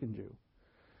have darkened you.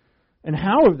 And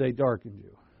how have they darkened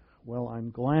you? Well,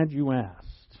 I'm glad you asked.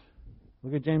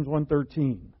 Look at James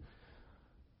 1:13.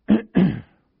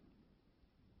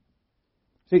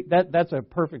 See, that's a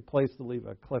perfect place to leave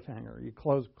a cliffhanger. You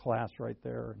close class right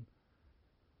there, and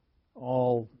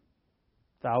all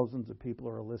thousands of people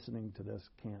who are listening to this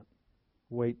can't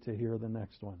wait to hear the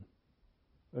next one.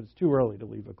 But it's too early to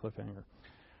leave a cliffhanger.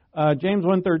 James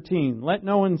 1:13. Let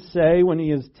no one say when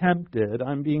he is tempted,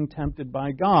 I'm being tempted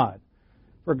by God.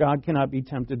 For God cannot be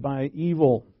tempted by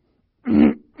evil.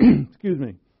 Excuse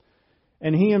me.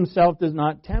 And he himself does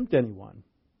not tempt anyone.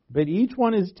 But each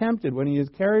one is tempted when he is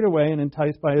carried away and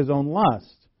enticed by his own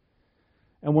lust.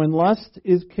 And when lust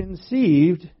is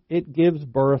conceived, it gives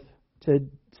birth to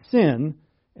sin.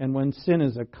 And when sin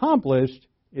is accomplished,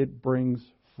 it brings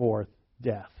forth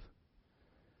death.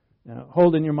 Now,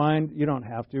 hold in your mind, you don't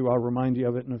have to, I'll remind you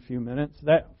of it in a few minutes.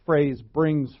 That phrase,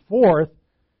 brings forth,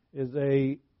 is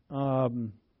an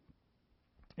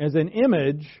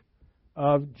image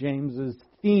of James's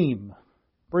theme.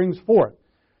 Brings forth.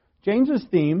 James's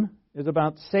theme is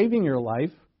about saving your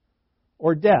life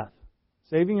or death.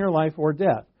 Saving your life or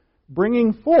death.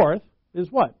 Bringing forth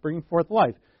is what? Bringing forth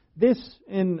life. This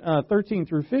in 13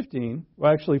 through 15,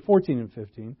 well actually 14 and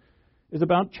 15, is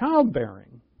about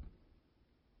childbearing.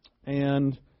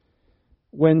 And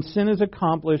when sin is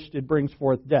accomplished, it brings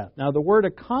forth death. Now the word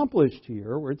accomplished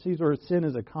here, where it says where sin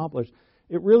is accomplished,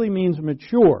 it really means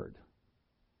matured.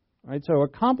 Right? So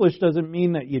accomplished doesn't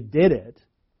mean that you did it,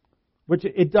 which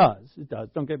it does. It does.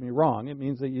 Don't get me wrong. It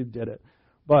means that you did it.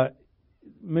 But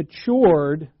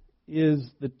matured is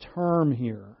the term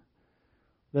here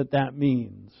that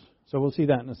means. So we'll see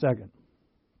that in a second.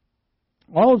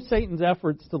 All of Satan's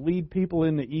efforts to lead people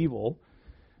into evil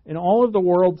and all of the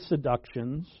world's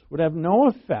seductions would have no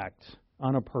effect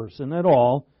on a person at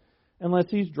all unless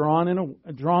he's drawn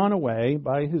away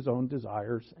by his own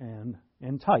desires and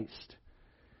enticed.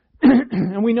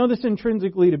 And we know this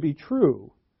intrinsically to be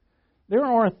true. There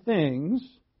are things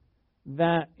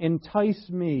that entice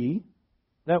me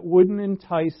that wouldn't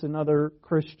entice another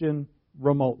Christian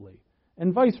remotely,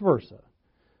 and vice versa.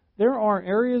 There are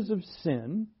areas of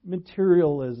sin,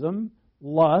 materialism,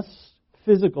 lust,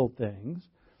 physical things,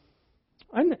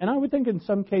 and I would think in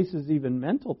some cases even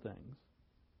mental things.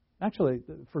 Actually,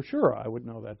 for sure I would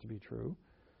know that to be true.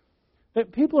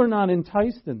 That people are not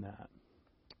enticed in that.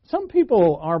 Some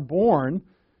people are born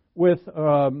with,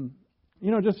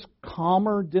 just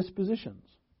calmer dispositions.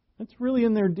 It's really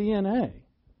in their DNA.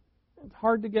 It's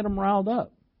hard to get them riled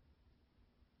up.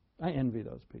 I envy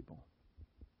those people.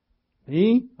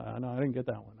 Me? No, I didn't get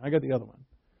that one. I got the other one.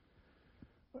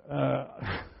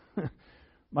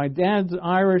 My dad's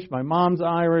Irish, my mom's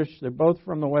Irish. They're both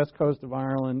from the west coast of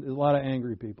Ireland. There's a lot of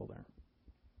angry people there.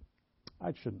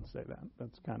 I shouldn't say that.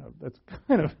 That's kind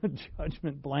of a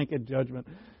judgment, blanket judgment.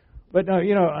 But no,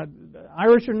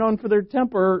 Irish are known for their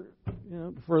temper,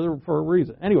 for a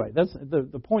reason. Anyway, that's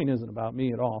the point. Isn't about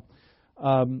me at all.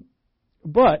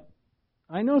 But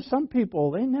I know some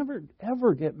people, they never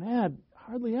ever get mad,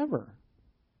 hardly ever,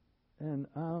 and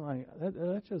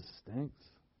that just stinks.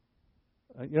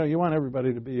 You want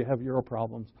everybody to have your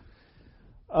problems,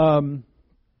 and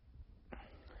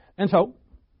so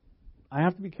I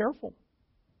have to be careful.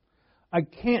 I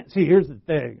can't see. Here's the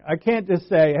thing: I can't just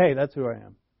say, "Hey, that's who I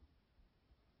am."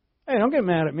 Hey, don't get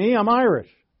mad at me. I'm Irish,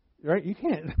 right? You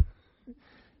can't.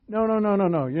 No.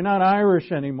 You're not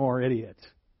Irish anymore, idiot.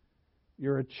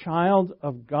 You're a child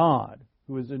of God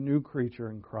who is a new creature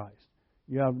in Christ.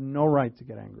 You have no right to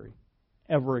get angry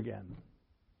ever again.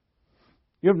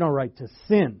 You have no right to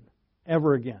sin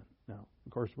ever again. Now,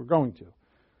 of course, we're going to.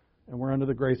 And we're under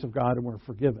the grace of God and we're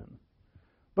forgiven.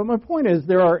 But my point is,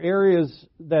 there are areas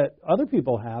that other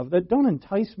people have that don't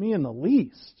entice me in the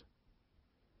least.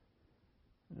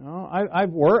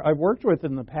 I've worked with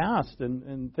in the past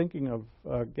and thinking of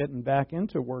getting back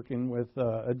into working with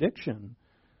addiction.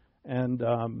 And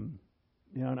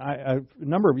and a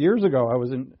number of years ago, I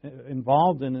was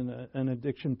involved in an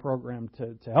addiction program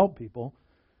to help people.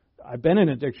 I've been in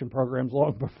addiction programs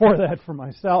long before that for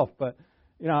myself, but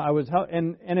I was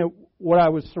what I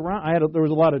was surrounded. There was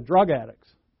a lot of drug addicts,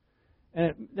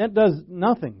 and that does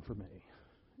nothing for me.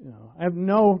 I have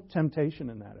no temptation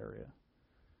in that area,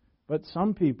 but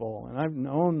some people, and I've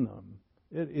known them,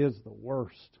 it is the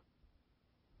worst.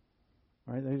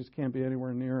 Right? They just can't be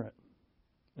anywhere near it.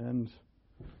 And,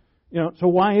 so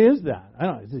why is that? I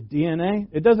don't know. Is it DNA?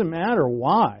 It doesn't matter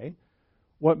why.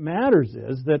 What matters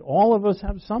is that all of us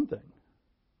have something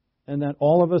and that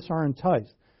all of us are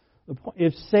enticed.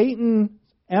 If Satan's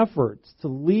efforts to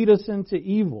lead us into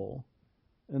evil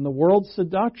and the world's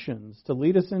seductions to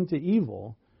lead us into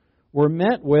evil were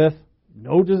met with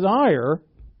no desire,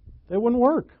 they wouldn't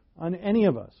work on any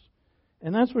of us.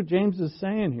 And that's what James is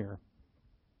saying here.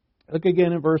 Look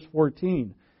again in verse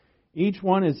 14. Each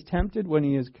one is tempted when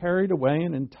he is carried away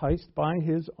and enticed by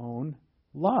his own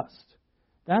lust.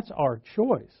 That's our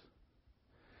choice.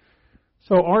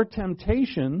 So our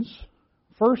temptations,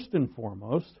 first and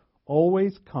foremost,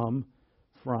 always come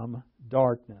from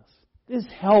darkness. This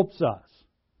helps us.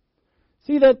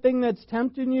 See that thing that's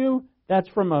tempting you? That's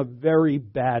from a very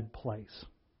bad place.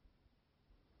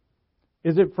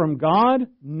 Is it from God?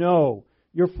 No.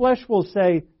 Your flesh will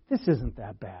say, this isn't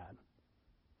that bad.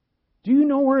 Do you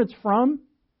know where it's from?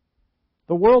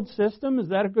 The world system, is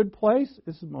that a good place?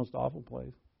 This is the most awful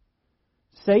place.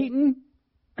 Satan,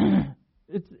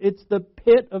 it's the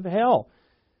pit of hell.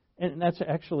 And that's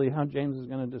actually how James is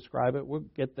going to describe it. We'll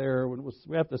get there.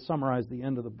 We have to summarize the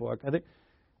end of the book. I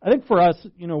think for us,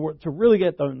 to really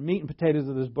get the meat and potatoes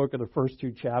of this book are the first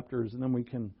two chapters, and then we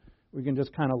can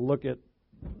just kind of look at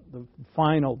the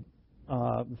final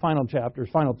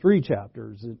three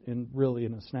chapters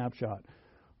in a snapshot.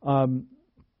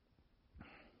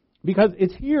 Because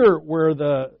it's here where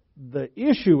the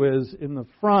issue is in the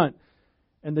front,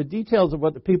 and the details of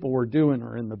what the people were doing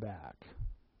are in the back.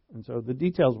 And so the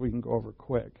details we can go over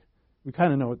quick. We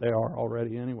kind of know what they are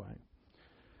already anyway.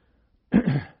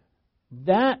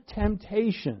 That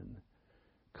temptation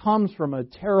comes from a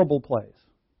terrible place.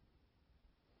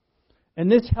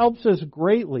 And this helps us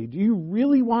greatly. Do you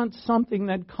really want something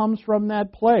that comes from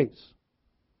that place?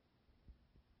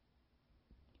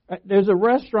 There's a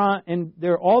restaurant, and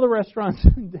all the restaurants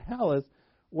in Dallas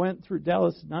went through,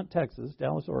 not Texas,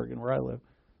 Dallas, Oregon, where I live.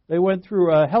 They went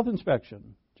through a health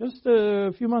inspection just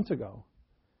a few months ago.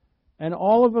 And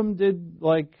all of them did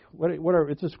whatever,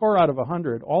 it's a score out of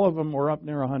 100. All of them were up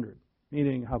near 100,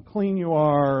 meaning how clean you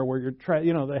are, where you're,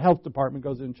 the health department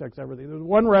goes in and checks everything. There was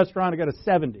one restaurant, I got a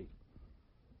 70.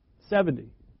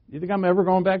 70. You think I'm ever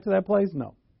going back to that place?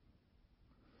 No.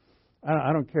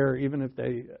 I don't care even if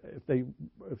they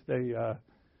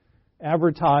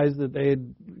advertised that they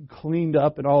had cleaned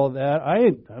up and all of that.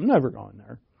 I'm never going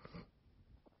there.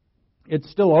 It's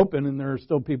still open and there are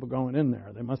still people going in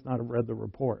there. They must not have read the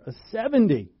report. A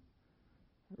 70,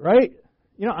 right?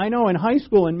 I know in high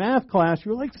school in math class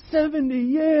you were like 70,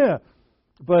 yeah,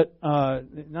 but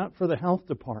not for the health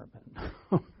department.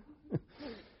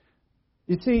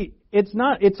 You see,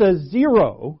 it's a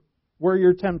 0 where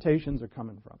your temptations are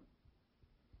coming from.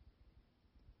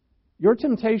 Your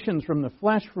temptations from the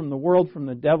flesh, from the world, from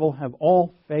the devil have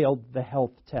all failed the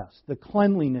health test, the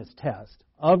cleanliness test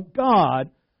of God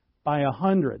by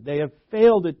 100. They have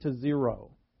failed it to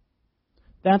 0.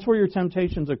 That's where your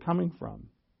temptations are coming from.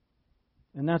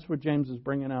 And that's what James is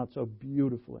bringing out so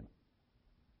beautifully.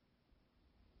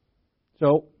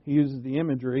 So he uses the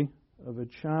imagery of a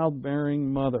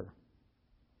childbearing mother.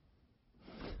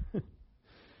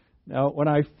 Now, when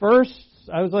I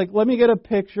was like, let me get a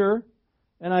picture,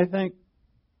 and I think,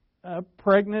 a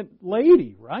pregnant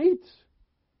lady, right?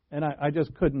 And I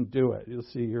just couldn't do it. You'll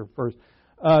see here first.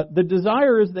 The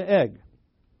desire is the egg.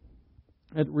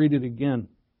 I'd read it again.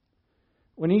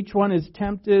 When each one is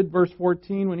tempted, verse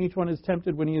 14, when each one is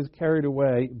tempted when he is carried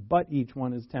away, but each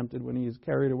one is tempted when he is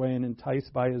carried away and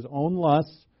enticed by his own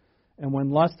lusts. And when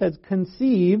lust has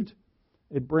conceived,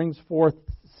 it brings forth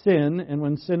sin. And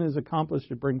when sin is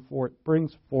accomplished, it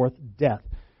brings forth death.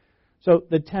 So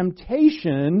the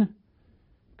temptation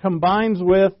combines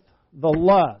with the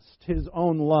lust, his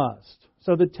own lust.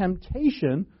 So the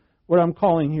temptation, what I'm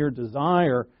calling here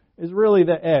desire, is really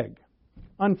the egg.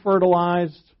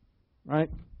 Unfertilized, right?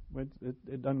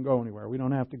 It doesn't go anywhere. We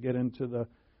don't have to get into the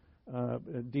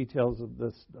details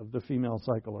of the female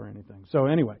cycle or anything. So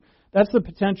anyway, that's the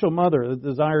potential mother. The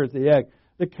desire is the egg.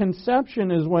 The conception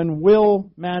is when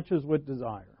will matches with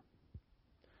desire.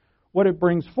 What it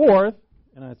brings forth,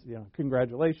 and that's,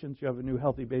 congratulations, you have a new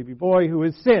healthy baby boy who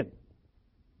is sin.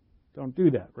 Don't do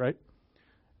that, right?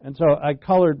 And so I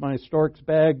colored my Stork's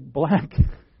bag black.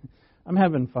 I'm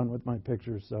having fun with my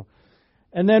pictures, so.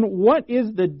 And then what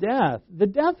is the death? The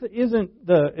death isn't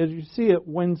as you see it,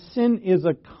 when sin is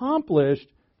accomplished,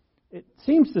 it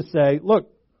seems to say,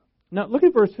 look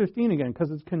at verse 15 again,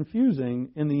 because it's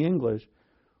confusing in the English.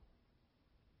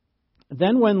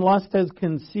 Then when lust has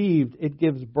conceived, it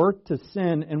gives birth to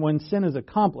sin, and when sin is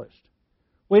accomplished.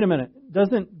 Wait a minute,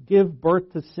 doesn't give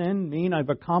birth to sin mean I've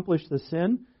accomplished the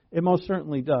sin? It most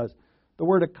certainly does. The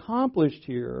word accomplished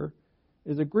here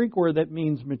is a Greek word that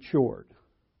means matured.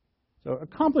 So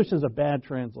accomplished is a bad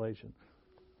translation.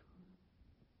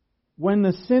 When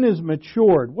the sin is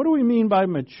matured, what do we mean by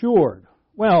matured?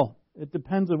 Well, it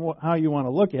depends on how you want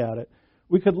to look at it.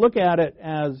 We could look at it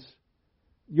as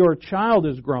your child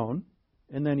is grown,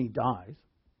 and then he dies,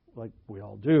 like we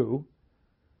all do.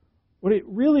 What it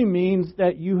really means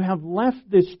that you have left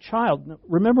this child. Now,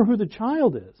 remember who the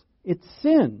child is. It's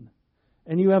sin,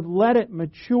 and you have let it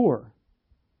mature.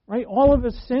 Right? All of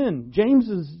us sin. James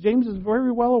is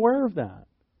very well aware of that.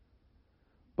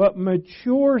 But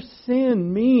mature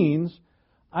sin means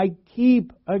I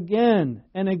keep again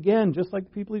and again, just like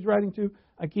the people he's writing to,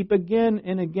 I keep again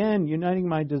and again uniting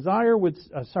my desire with,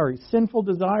 sinful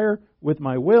desire with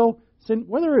my will.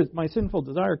 Whether my sinful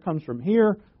desire comes from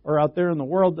here or out there in the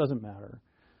world doesn't matter.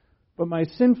 But my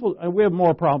we have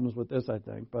more problems with this, I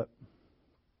think, but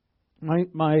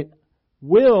my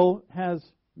will has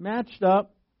matched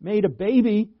up, made a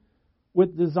baby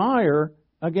with desire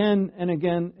again and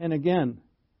again and again.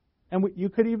 And you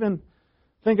could even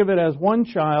think of it as one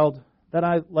child that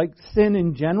I like sin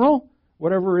in general,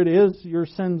 whatever it is your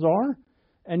sins are,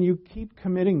 and you keep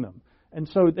committing them. And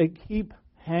so they keep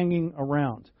hanging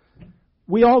around.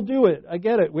 We all do it. I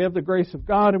get it. We have the grace of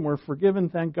God and we're forgiven,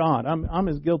 thank God. I'm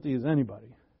as guilty as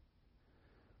anybody.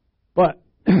 But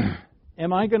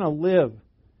am I going to live,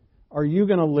 are you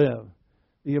going to live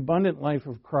the abundant life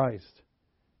of Christ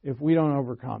if we don't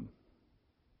overcome?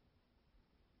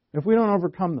 If we don't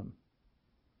overcome them.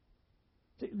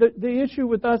 The issue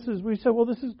with us is we say, well,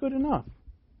 this is good enough.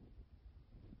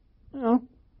 I'm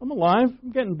alive.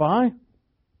 I'm getting by.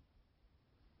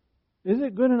 Is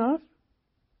it good enough?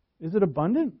 Is it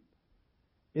abundant?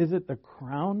 Is it the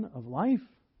crown of life?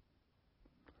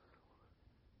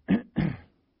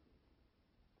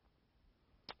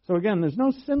 So again, there's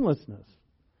no sinlessness.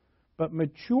 But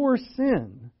mature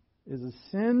sin is a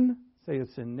sin, say a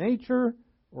sin nature,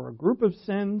 or a group of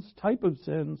sins, type of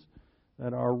sins,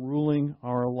 that are ruling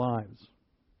our lives.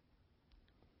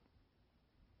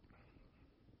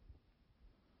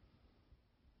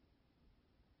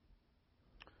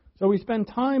 So we spend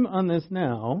time on this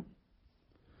now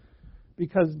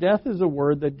because death is a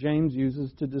word that James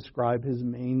uses to describe his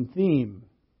main theme.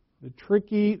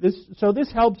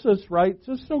 This helps us, right,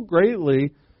 just so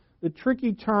greatly. The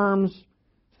tricky terms,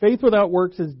 faith without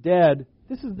works is dead.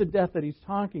 This is the death that he's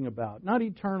talking about, not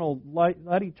eternal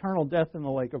death in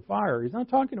the lake of fire. He's not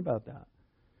talking about that.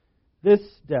 This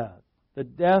death, the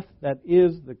death that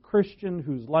is the Christian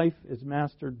whose life is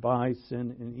mastered by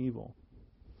sin and evil.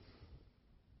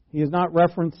 He is not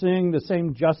referencing the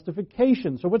same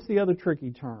justification. So what's the other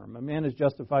tricky term? A man is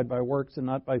justified by works and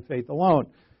not by faith alone.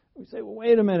 We say, well,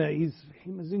 wait a minute.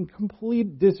 He was in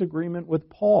complete disagreement with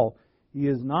Paul. He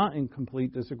is not in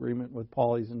complete disagreement with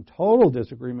Paul. He's in total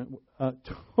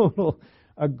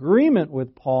agreement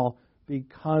with Paul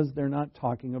because they're not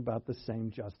talking about the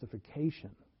same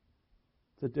justification.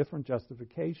 It's a different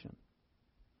justification.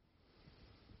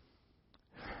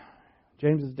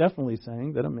 James is definitely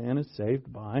saying that a man is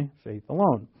saved by faith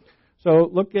alone. So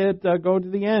look at, go to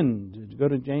the end. Go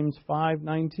to James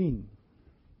 5:19.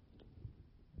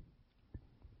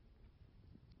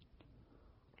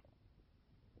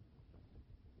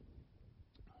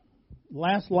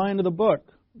 Last line of the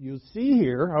book. You see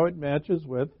here how it matches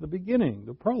with the beginning,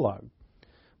 the prologue.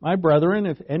 My brethren,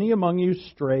 if any among you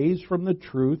strays from the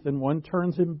truth and one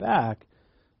turns him back,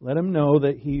 let him know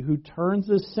that he who turns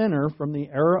a sinner from the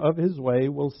error of his way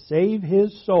will save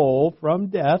his soul from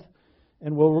death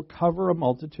and will recover a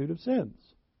multitude of sins.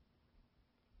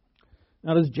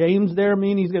 Now, does James there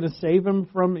mean he's going to save him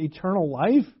from eternal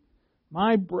life?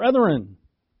 My brethren.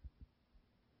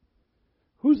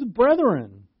 Who's the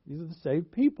brethren? These are the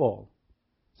saved people.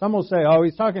 Some will say, oh,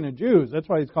 he's talking to Jews. That's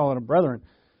why he's calling them brethren.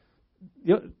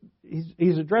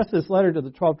 He's addressed this letter to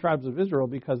the 12 tribes of Israel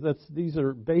because these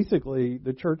are basically,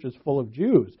 the church is full of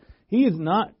Jews. He is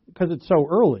not, because it's so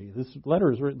early. This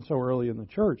letter is written so early in the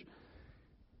church.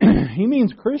 He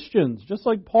means Christians, just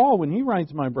like Paul when he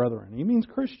writes, my brethren. He means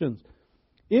Christians.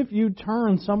 If you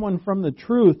turn someone from the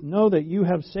truth, know that you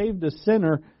have saved a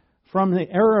sinner from the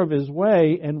error of his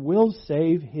way and will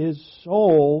save his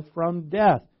soul from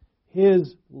death,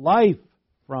 his life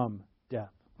from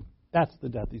death. That's the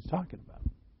death he's talking about.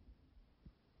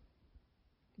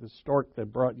 The stork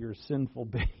that brought your sinful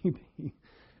baby.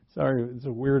 Sorry, it's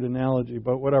a weird analogy,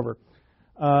 but whatever.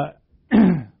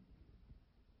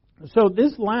 So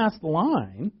this last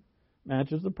line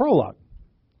matches the prologue,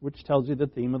 which tells you the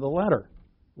theme of the letter.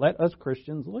 Let us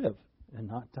Christians live and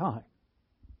not die.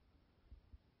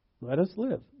 Let us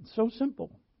live. It's so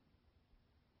simple.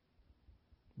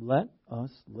 Let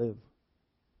us live.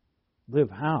 Live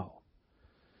how?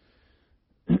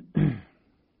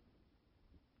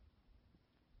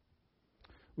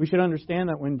 We should understand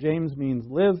that when James means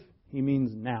live, he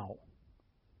means now.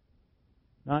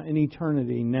 Not in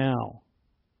eternity, now.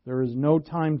 There is no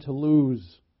time to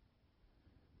lose.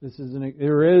 Isn't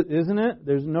it?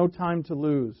 There's no time to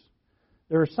lose.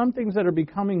 There are some things that are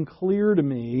becoming clear to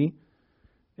me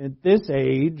at this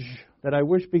age that I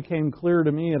wish became clear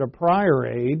to me at a prior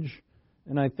age.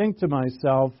 And I think to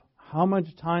myself, how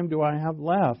much time do I have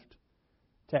left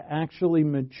to actually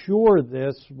mature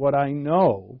this, what I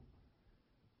know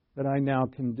that I now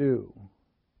can do?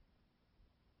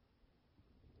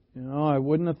 You know, I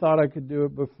wouldn't have thought I could do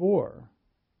it before.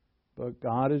 But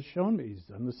God has shown me. He's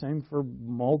done the same for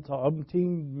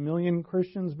multi-million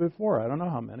Christians before. I don't know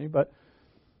how many, but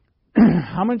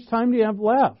how much time do you have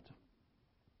left?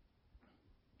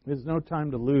 There's no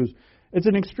time to lose. It's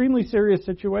an extremely serious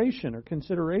situation or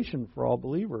consideration for all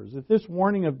believers. If this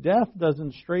warning of death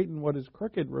doesn't straighten what is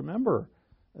crooked, remember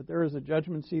that there is a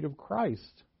judgment seat of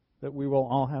Christ that we will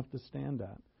all have to stand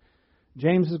at.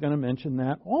 James is going to mention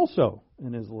that also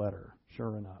in his letter,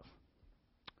 sure enough.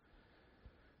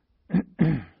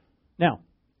 Now,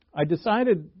 I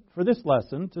decided for this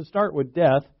lesson to start with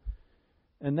death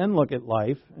and then look at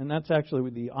life, and that's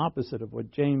actually the opposite of what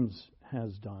James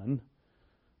has done.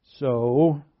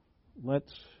 So,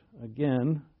 let's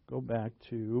again go back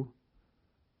to,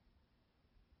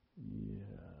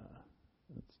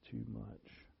 that's too much.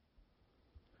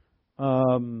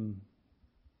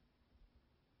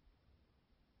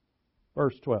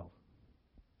 Verse 12.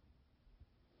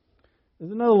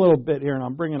 There's another little bit here, and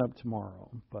I'll bring it up tomorrow,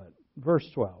 but verse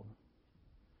 12.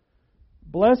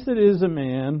 Blessed is a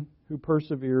man who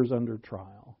perseveres under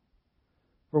trial.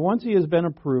 For once he has been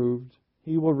approved,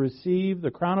 he will receive the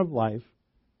crown of life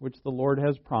which the Lord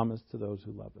has promised to those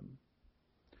who love him.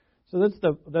 So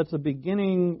that's the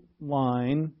beginning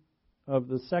line of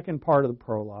the second part of the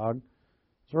prologue.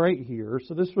 It's right here.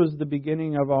 So this was the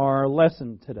beginning of our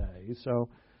lesson today.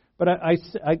 But I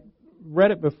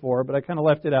read it before, but I kind of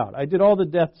left it out. I did all the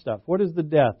death stuff. What is the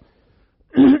death?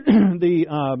 The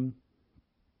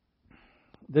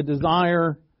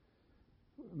desire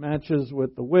matches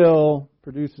with the will,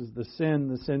 produces the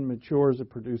sin matures, it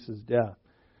produces death.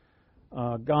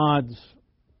 God's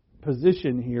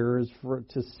position here is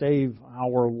to save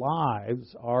our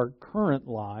lives, our current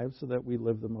lives, so that we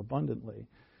live them abundantly.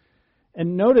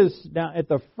 And notice now at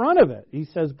the front of it, he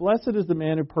says, blessed is the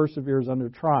man who perseveres under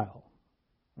trial.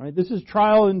 Right? This is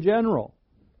trial in general.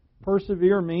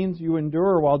 Persevere means you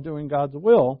endure while doing God's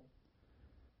will.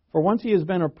 For once he has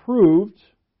been approved,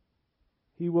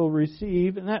 he will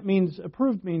receive, and that means,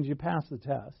 approved means you pass the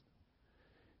test.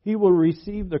 He will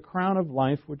receive the crown of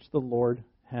life which the Lord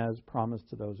has promised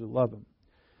to those who love him.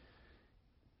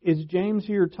 Is James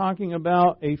here talking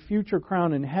about a future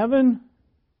crown in heaven?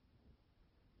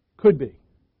 Could be.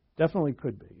 Definitely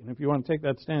could be. And if you want to take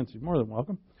that stance, you're more than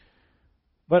welcome.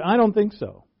 But I don't think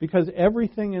so, because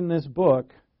everything in this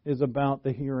book is about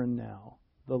the here and now,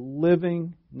 the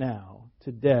living now,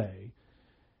 today.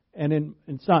 And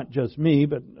it's not just me,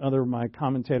 but other of my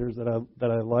commentators that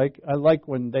I like. I like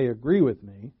when they agree with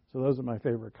me. So those are my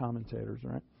favorite commentators,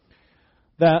 right?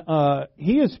 That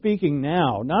he is speaking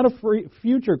now, not a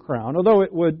future crown, although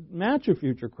it would match a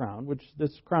future crown, which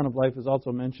this crown of life is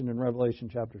also mentioned in Revelation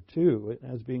chapter 2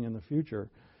 as being in the future.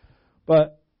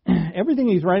 But everything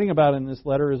he's writing about in this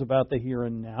letter is about the here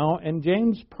and now. And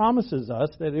James promises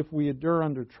us that if we endure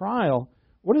under trial,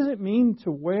 what does it mean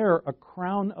to wear a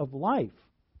crown of life?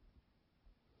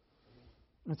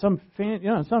 It's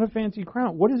not a fancy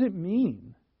crown. What does it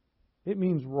mean? It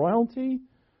means royalty.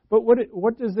 But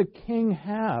what does the king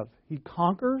have? He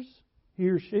conquers, he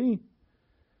or she.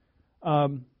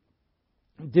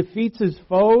 Defeats his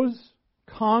foes,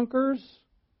 conquers,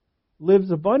 lives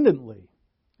abundantly.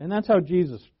 And that's how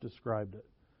Jesus described it.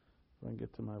 If I can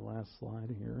get to my last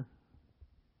slide here.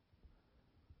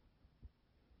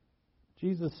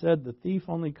 Jesus said the thief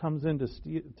only comes in to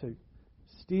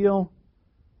steal.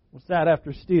 What's that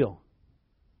after steal?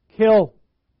 Kill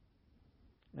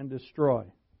and destroy.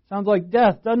 Sounds like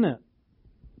death, doesn't it?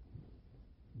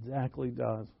 Exactly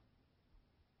does.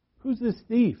 Who's this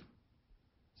thief?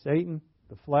 Satan,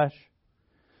 the flesh.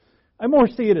 I more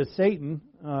see it as Satan.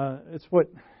 It's what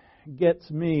gets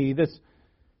me.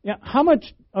 How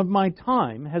much of my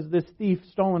time has this thief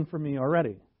stolen from me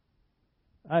already?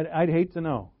 I'd hate to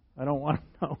know. I don't want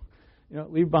to know.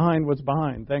 Leave behind what's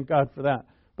behind. Thank God for that.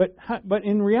 But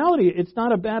in reality, it's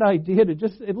not a bad idea to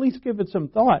just at least give it some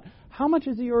thought. How much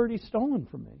has he already stolen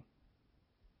from me?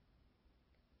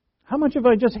 How much have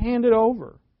I just handed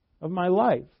over of my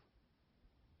life,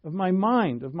 of my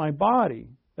mind, of my body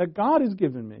that God has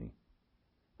given me?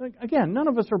 Again, none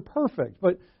of us are perfect,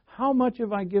 but how much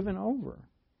have I given over?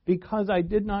 Because I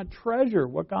did not treasure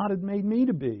what God had made me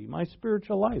to be, my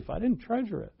spiritual life. I didn't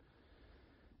treasure it.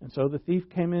 And so the thief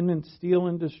came in and steal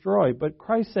and destroy. But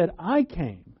Christ said, I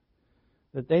came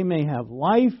that they may have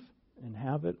life and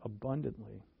have it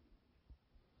abundantly.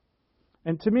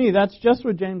 And to me, that's just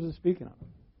what James is speaking of.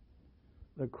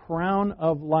 The crown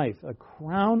of life. A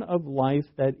crown of life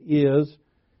that is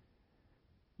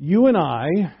you and I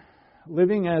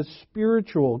living as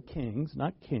spiritual kings,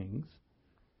 not kings,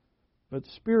 but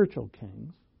spiritual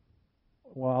kings,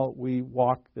 while we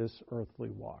walk this earthly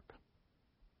walk.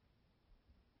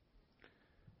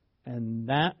 And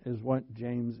that is what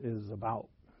James is about.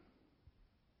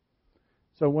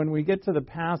 So when we get to the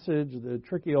passage, the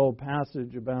tricky old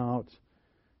passage about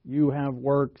you have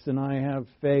works and I have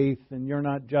faith, and you're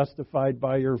not justified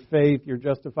by your faith, you're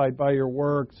justified by your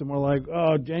works, and we're like,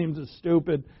 oh, James is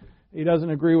stupid. He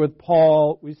doesn't agree with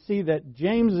Paul. We see that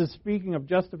James is speaking of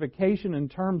justification in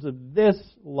terms of this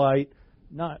light,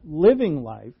 not living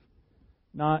life,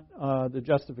 not the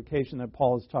justification that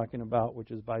Paul is talking about, which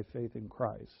is by faith in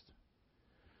Christ.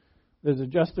 There's a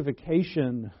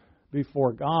justification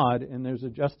before God, and there's a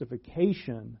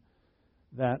justification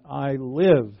that I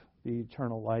live the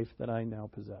eternal life that I now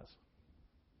possess.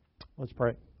 Let's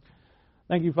pray.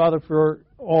 Thank you, Father, for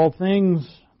all things.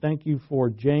 Thank you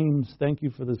for James. Thank you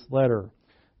for this letter.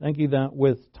 Thank you that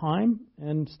with time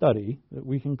and study that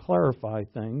we can clarify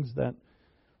things that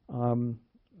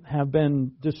have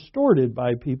been distorted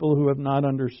by people who have not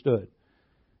understood.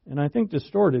 And I think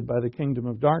distorted by the kingdom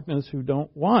of darkness who don't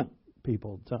want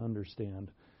people to understand.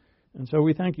 And so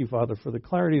we thank you, Father, for the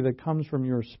clarity that comes from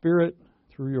your Spirit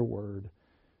through your word.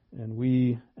 And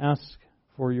we ask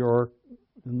for your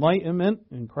enlightenment.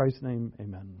 In Christ's name,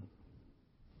 amen.